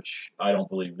well, which I don't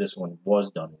believe this one was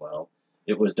done well,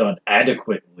 it was done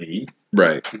adequately.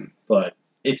 Right. But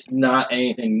it's not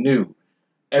anything new.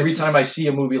 Every time I see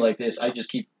a movie like this, I just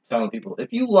keep telling people,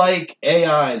 if you like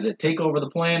AIs that take over the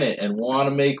planet and want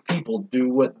to make people do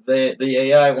what the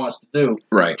AI wants to do,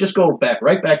 just go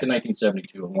right back to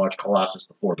 1972 and watch Colossus: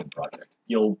 The Forbidden Project.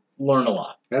 You'll learn a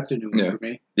lot. That's a new one for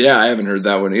me. Yeah, I haven't heard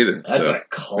that one either. That's a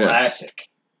classic.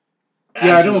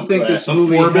 Yeah, I don't think this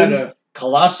movie had a...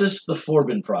 Colossus: The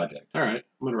Forbidden Project. All right, I'm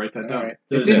going to write that down. Right.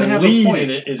 The lead in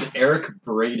it is Eric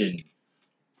Braeden.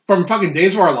 From fucking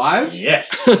Days of Our Lives?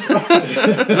 Yes. Really?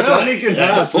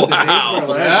 Yes.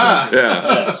 Wow. Yeah.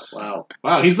 Yes.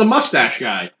 Wow, he's the mustache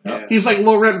guy. Yeah. He's like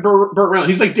low rent Burt Reynolds.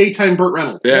 He's like daytime Burt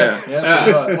Reynolds.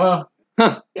 Yeah. Well,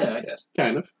 yeah, I guess.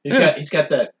 Kind of. He's got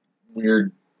that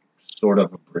weird sort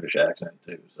of a British accent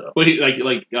too. So. But he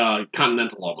like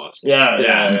continental almost.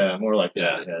 Yeah. More like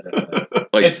that. Yeah, definitely.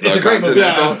 Like it's a great movie.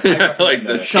 Like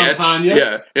the sketch. Champagne.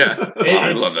 Yeah.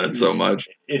 I love that so much.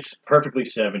 It's perfectly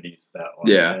 70s, that one.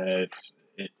 Yeah.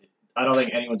 I don't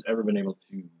think anyone's ever been able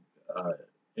to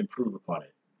improve upon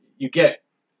it. You get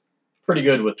pretty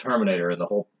good with Terminator and the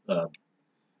whole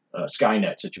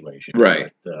Skynet situation.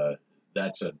 Right. But,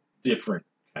 that's a different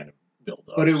kind of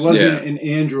build-up. But it wasn't an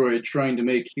android trying to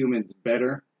make humans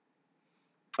better.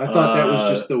 I thought that was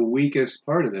just the weakest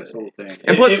part of this whole thing.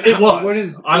 And plus, it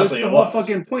was. What's the whole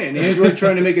fucking point? An android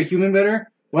trying to make a human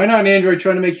better? Why not an android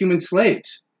trying to make humans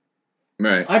slaves?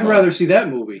 Right. I'd rather see that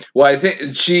movie. Well, I think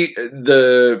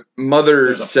the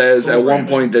mother says at one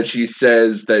point that she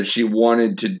says that she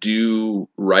wanted to do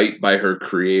right by her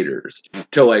creators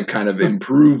to like kind of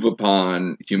improve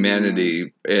upon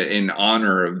humanity in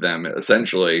honor of them,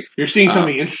 essentially. You're seeing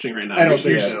something interesting right now. I don't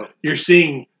think so. You're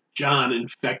seeing John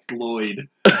infect Lloyd.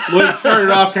 Lloyd started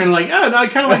off kind of like, no, I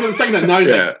kind of like it the second time. Now he's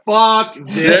like, fuck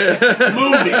this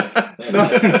movie.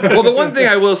 Well, the one thing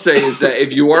I will say is that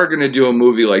if you are going to do a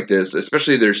movie like this,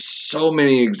 especially there's so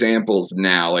many examples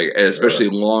now, like especially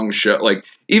long show, like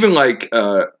even like,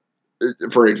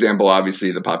 for example,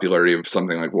 obviously the popularity of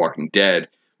something like Walking Dead,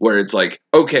 where it's like,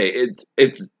 okay,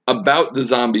 it's about the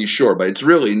zombies, sure, but it's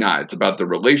really not. It's about the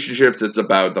relationships. It's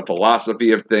about the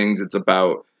philosophy of things. It's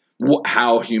about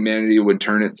how humanity would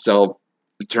turn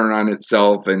on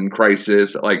itself in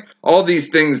crisis, like all these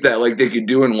things that like they could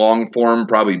do in long form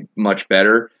probably much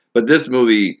better. But this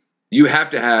movie, you have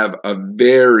to have a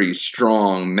very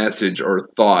strong message or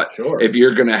thought if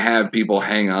you're going to have people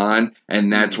hang on,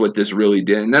 and that's what this really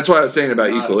did. And that's what I was saying about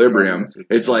Equilibrium.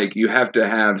 It's like you have to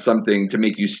have something to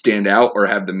make you stand out or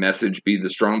have the message be the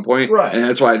strong point. Right. And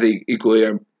that's why I think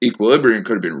Equilibrium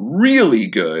could have been really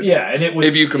good. Yeah, and it was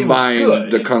if you combine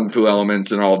the kung fu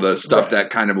elements and all the stuff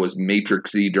that kind of was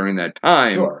Matrix-y during that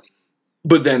time. Sure.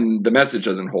 But then the message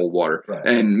doesn't hold water. Right.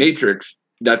 And Matrix,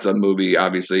 that's a movie,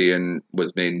 obviously, and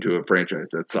was made into a franchise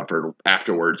that suffered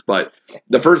afterwards. But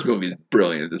the first movie is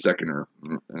brilliant. The second,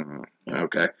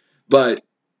 okay. But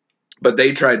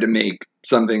they tried to make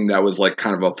something that was like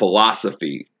kind of a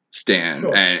philosophy stand,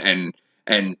 and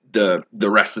the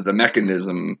rest of the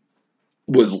mechanism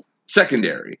was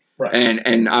secondary. Right.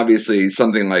 And obviously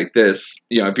something like this,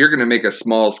 if you're going to make a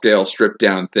small scale stripped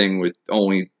down thing with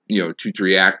only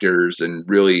 2-3 actors and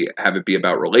really have it be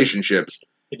about relationships,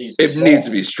 it needs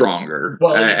to be stronger.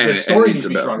 Well, the story needs to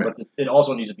be stronger, but it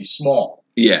also needs to be small.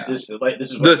 Yeah. This is what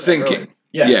the thinking.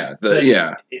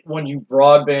 When you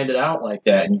broadband it out like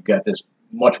that and you've got this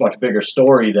much, much bigger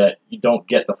story that you don't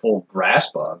get the full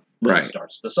grasp of, it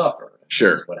starts to suffer.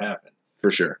 Sure. That's what happened.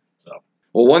 For sure.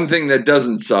 Well, one thing that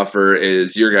doesn't suffer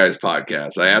is your guys'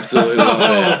 podcast. I absolutely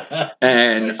love it.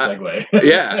 And nice segue.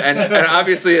 and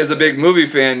obviously, as a big movie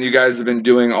fan, you guys have been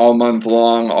doing all month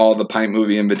long all the Pint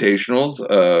Movie Invitationals.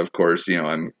 Of course,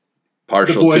 I'm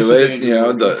partial to it.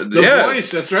 The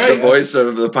voice. That's right. The voice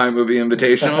of the Pint Movie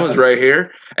Invitational is right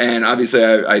here. And obviously,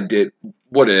 I did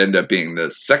what it ended up being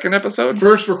the second episode.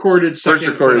 First recorded,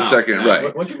 second.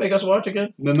 Right. What'd you make us watch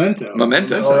again? Memento.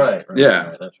 All right. Yeah.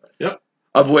 Right, that's right. Yep.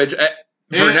 Of which.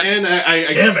 And I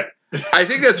damn it. I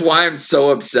think that's why I'm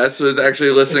so obsessed with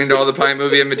actually listening to all the Pint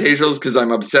Movie Invitationals, because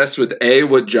I'm obsessed with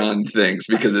what John thinks,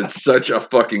 because it's such a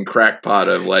fucking crackpot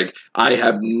of I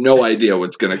have no idea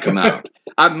what's going to come out.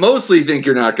 I mostly think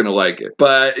you're not going to like it,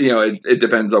 but it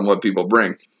depends on what people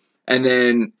bring. And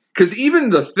then, because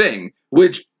even The Thing,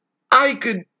 which I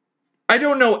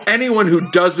don't know anyone who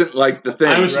doesn't like The Thing.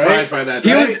 I was surprised by that.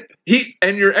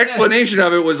 And your explanation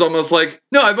of it was almost like,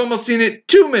 no, I've almost seen it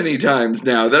too many times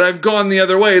now that I've gone the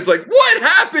other way. It's like, what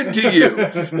happened to you?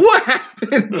 What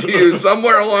happened to you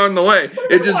somewhere along the way?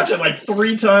 It just watched it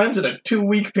 3 times in a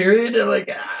 2-week period. And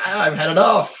I've had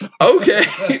enough. Okay,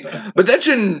 but that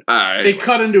shouldn't. They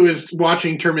cut into his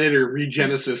watching Terminator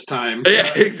Regenesis time.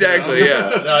 Yeah, exactly.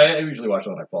 Yeah. No, I usually watch it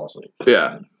when I fall asleep.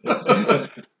 Yeah.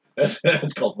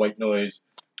 It's called white noise.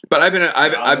 But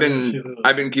I've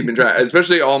been keeping track,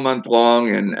 especially all month long,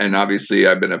 and obviously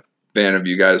I've been a fan of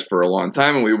you guys for a long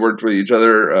time, and we worked with each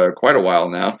other quite a while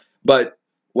now. But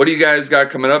what do you guys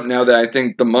got coming up now that I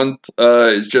think the month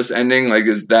is just ending?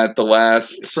 Is that the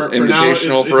last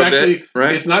invitational for a bit?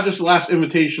 Right? It's not just the last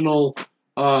invitational.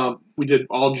 We did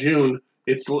all June.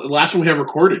 It's the last one we have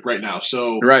recorded right now.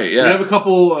 So right, yeah. We have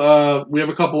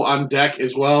a couple on deck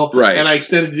as well. Right. And I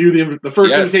extended to you the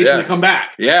first invitation to come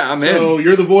back. Yeah, I'm in. So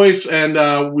you're the voice, and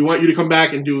we want you to come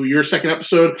back and do your second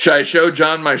episode. Should I show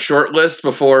John my short list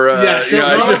before? You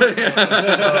don't want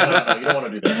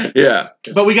to do that. Yeah.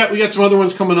 But we got some other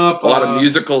ones coming up. A lot of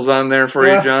musicals on there for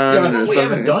you, John. We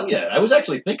haven't done yet. I was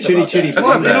actually thinking about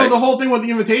that. Well, the whole thing with the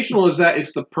invitational is that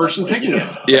it's the person picking it.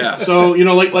 Yeah. So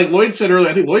like Lloyd said earlier,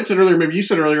 I think Lloyd said earlier, maybe you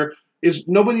said earlier, is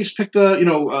nobody's picked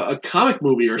a comic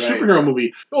movie or a superhero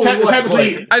movie.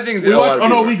 Technically, I think we watched. Oh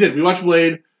no, we did. We watched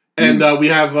Blade, and we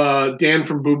have Dan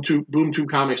from Boom Tube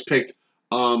Comics picked,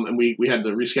 and we had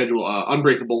to reschedule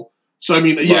Unbreakable. So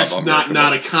yes,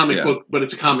 not a comic book, but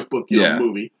it's a comic book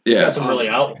movie. Yeah, we got some really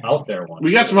out there ones.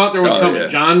 We got some out there ones coming. Yeah.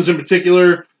 John's in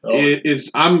particular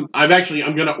I'm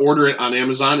going to order it on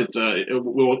Amazon.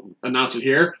 We'll announce it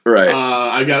here. Right.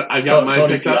 I got mine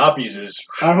picked up.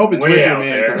 I hope it's Winter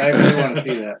Man, because I really want to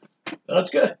see that.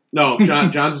 That's good. No,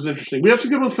 John's is interesting. We have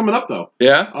some good ones coming up though.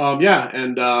 Yeah.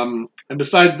 And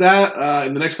besides that,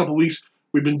 in the next couple of weeks,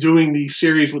 we've been doing the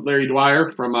series with Larry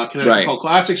Dwyer from Connecticut Cult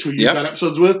Classics, who you've got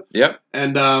episodes with. Yep.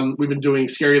 And we've been doing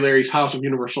Scary Larry's House of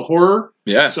Universal Horror.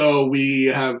 Yeah. So we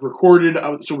have recorded.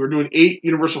 So we're doing 8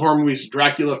 Universal Horror movies: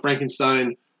 Dracula,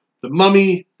 Frankenstein, The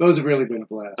Mummy. Those have really been a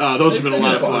blast. Those have been a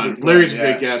lot of fun. Larry's a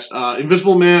great guest.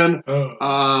 Invisible Man,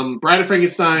 Bride of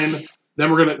Frankenstein. Then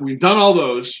we've done all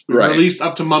those. We've released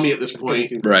up to Mummy at this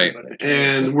point. Right.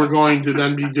 And we're going to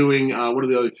then be doing what are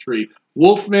the other 3?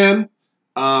 Wolfman.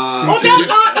 Creature.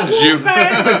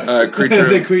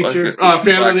 The creature.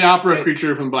 Phantom of the Opera,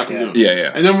 Creature from Black Lagoon.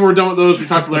 Yeah. And then when we're done with those, we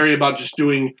talked to Larry about just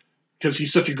doing, because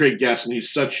he's such a great guest and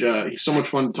he's so much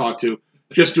fun to talk to.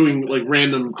 Just doing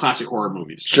random classic horror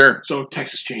movies. Sure. So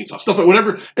Texas Chainsaw stuff,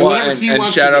 whatever. Whatever he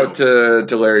wants shout to out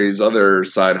to Larry's other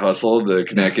side hustle, the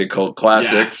Connecticut Cult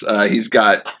Classics. Yeah. He's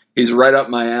right up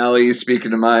my alley.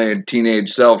 Speaking to my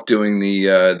teenage self, doing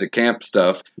the camp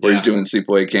stuff, where he's doing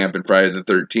Sleepaway Camp and Friday the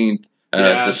 13th.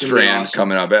 The Strand awesome.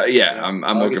 Coming up.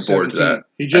 I'm looking forward to that.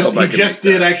 He just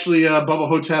did actually Bubba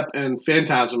Hotep and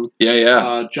Phantasm.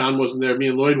 Yeah. John wasn't there. Me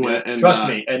and Lloyd went. And trust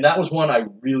me, and that was one I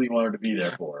really wanted to be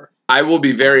there for. I will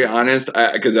be very honest,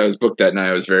 because I was booked that night.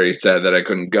 I was very sad that I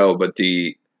couldn't go, but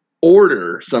the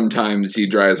order, sometimes he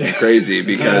drives me crazy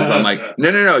because I'm like,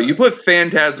 no, you put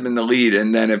Phantasm in the lead,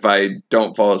 and then if I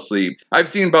don't fall asleep, I've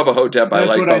seen Bubba Hotep. I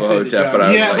like Bubba Hotep, but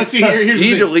I was like, let's see, here's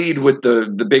he need to lead with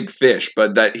the big fish,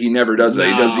 but that he never does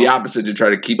that. He does the opposite to try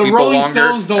to keep people longer. The Rolling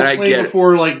Stones don't play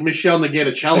before Michelle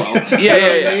Nagaticello.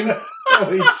 Yeah.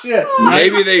 Holy shit.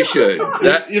 Maybe they should.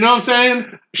 You know what I'm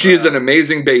saying? She is an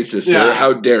amazing bassist, sir. Yeah.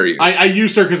 How dare you? I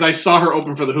used her because I saw her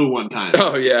open for The Who one time.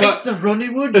 Oh, yeah. It's the Ronnie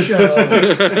Wood show.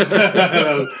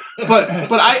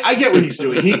 but I get what he's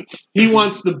doing. He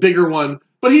wants the bigger one.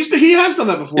 But he has done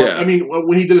that before. Yeah. I mean,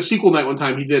 when he did a sequel night one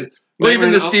time, he did... Well,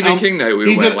 even the Stephen King night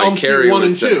we went, like Carrie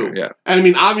was 1 and 2. Yeah. And I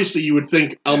mean, obviously, you would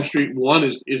think Elm Street 1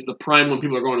 is the prime one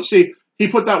people are going to see. He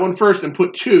put that one first and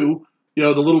put 2, the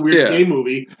little weird gay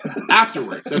movie,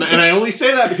 afterwards. And I only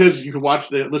say that because you can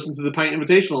listen to the Pint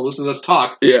Invitational, listen to us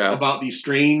talk about these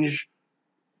strange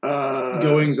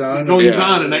goings on in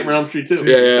Nightmare on Elm Street 2.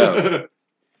 Yeah.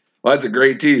 Well, that's a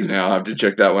great tease. Now I'll have to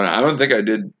check that one out. I don't think I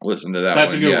did listen to that one.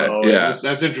 That's a good yet. one. Yeah.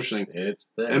 That's interesting. It's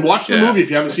there. And watch the movie if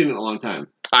you haven't seen it in a long time.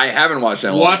 I haven't watched that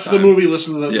in a long time. Watch the movie,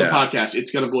 listen to the podcast. It's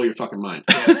going to blow your fucking mind.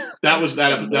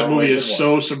 That movie is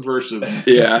so subversive.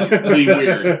 Yeah. Really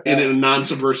weird in a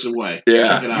non-subversive way. Yeah.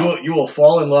 Check it out. You will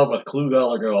fall in love with Clu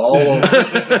Gallagher all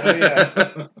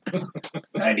over.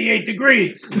 98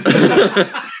 degrees.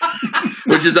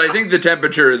 Which is, I think, the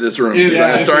temperature of this room.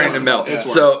 It's starting to melt.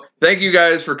 So thank you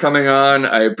guys for coming on.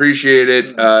 I appreciate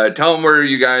it. Tell them where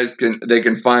you guys can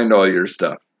find all your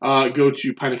stuff. Go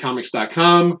to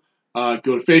pintofcomics.com. Go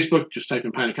to Facebook. Just type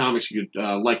in Pint of Comics. You could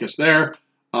like us there.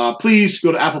 Please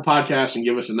go to Apple Podcasts and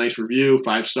give us a nice review.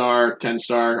 5-star,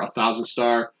 10-star,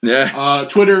 1,000-star. Yeah.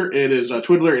 Twitter, it is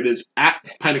Twiddler. It is at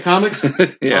Pint of Comics.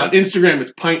 Yes. Instagram,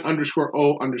 it's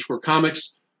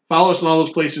Pint_O_Comics. Follow us in all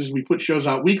those places. We put shows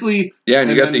out weekly. Yeah, and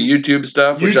you got the YouTube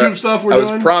stuff. We're doing. I was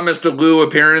promised a Lou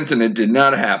appearance, and it did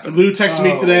not happen. Lou texted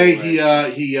me today.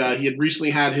 Right. He had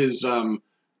recently had his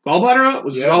gallbladder out.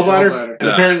 Was his gallbladder? And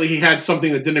apparently he had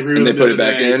something that didn't agree with him. And they put it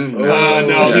back in? No. I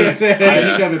know what he's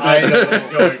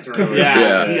going through.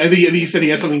 Yeah. I think he said he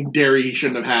had something dairy he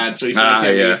shouldn't have had, so he said he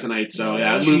can't eat it tonight. So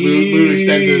Lou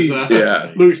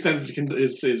extends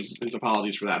his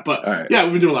apologies for that. But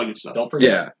we've been doing a lot of good stuff. Don't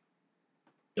forget.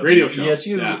 Radio show.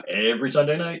 ESU every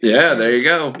Sunday night. Yeah, there you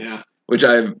go. Yeah. Which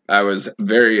I was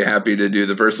very happy to do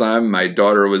the first time. My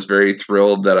daughter was very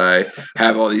thrilled that I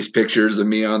have all these pictures of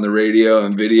me on the radio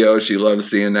and video. She loves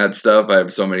seeing that stuff. I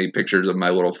have so many pictures of my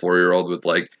little 4-year-old with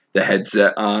like the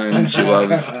headset on. She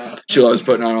loves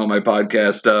putting on all my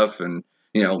podcast stuff, and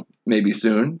maybe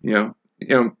soon,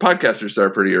 podcasters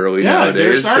start pretty early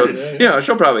nowadays. So,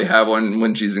 she'll probably have one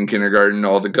when she's in kindergarten,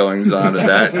 all the goings on of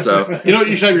that. So, you know what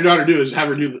you should have your daughter do is have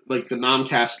her do like the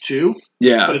Nomcast 2.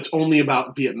 Yeah. But it's only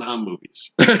about Vietnam movies.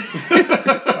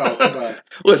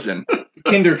 Listen.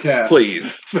 Kindercast.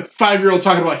 Please. 5-year-old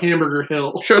talking about Hamburger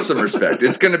Hill. Show some respect.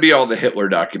 It's going to be all the Hitler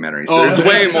documentaries. There's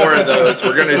way more of those.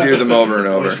 We're going to do them over and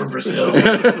over. From Brazil. All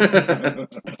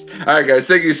right, guys.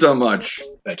 Thank you so much.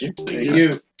 Thank you. Thank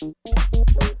you.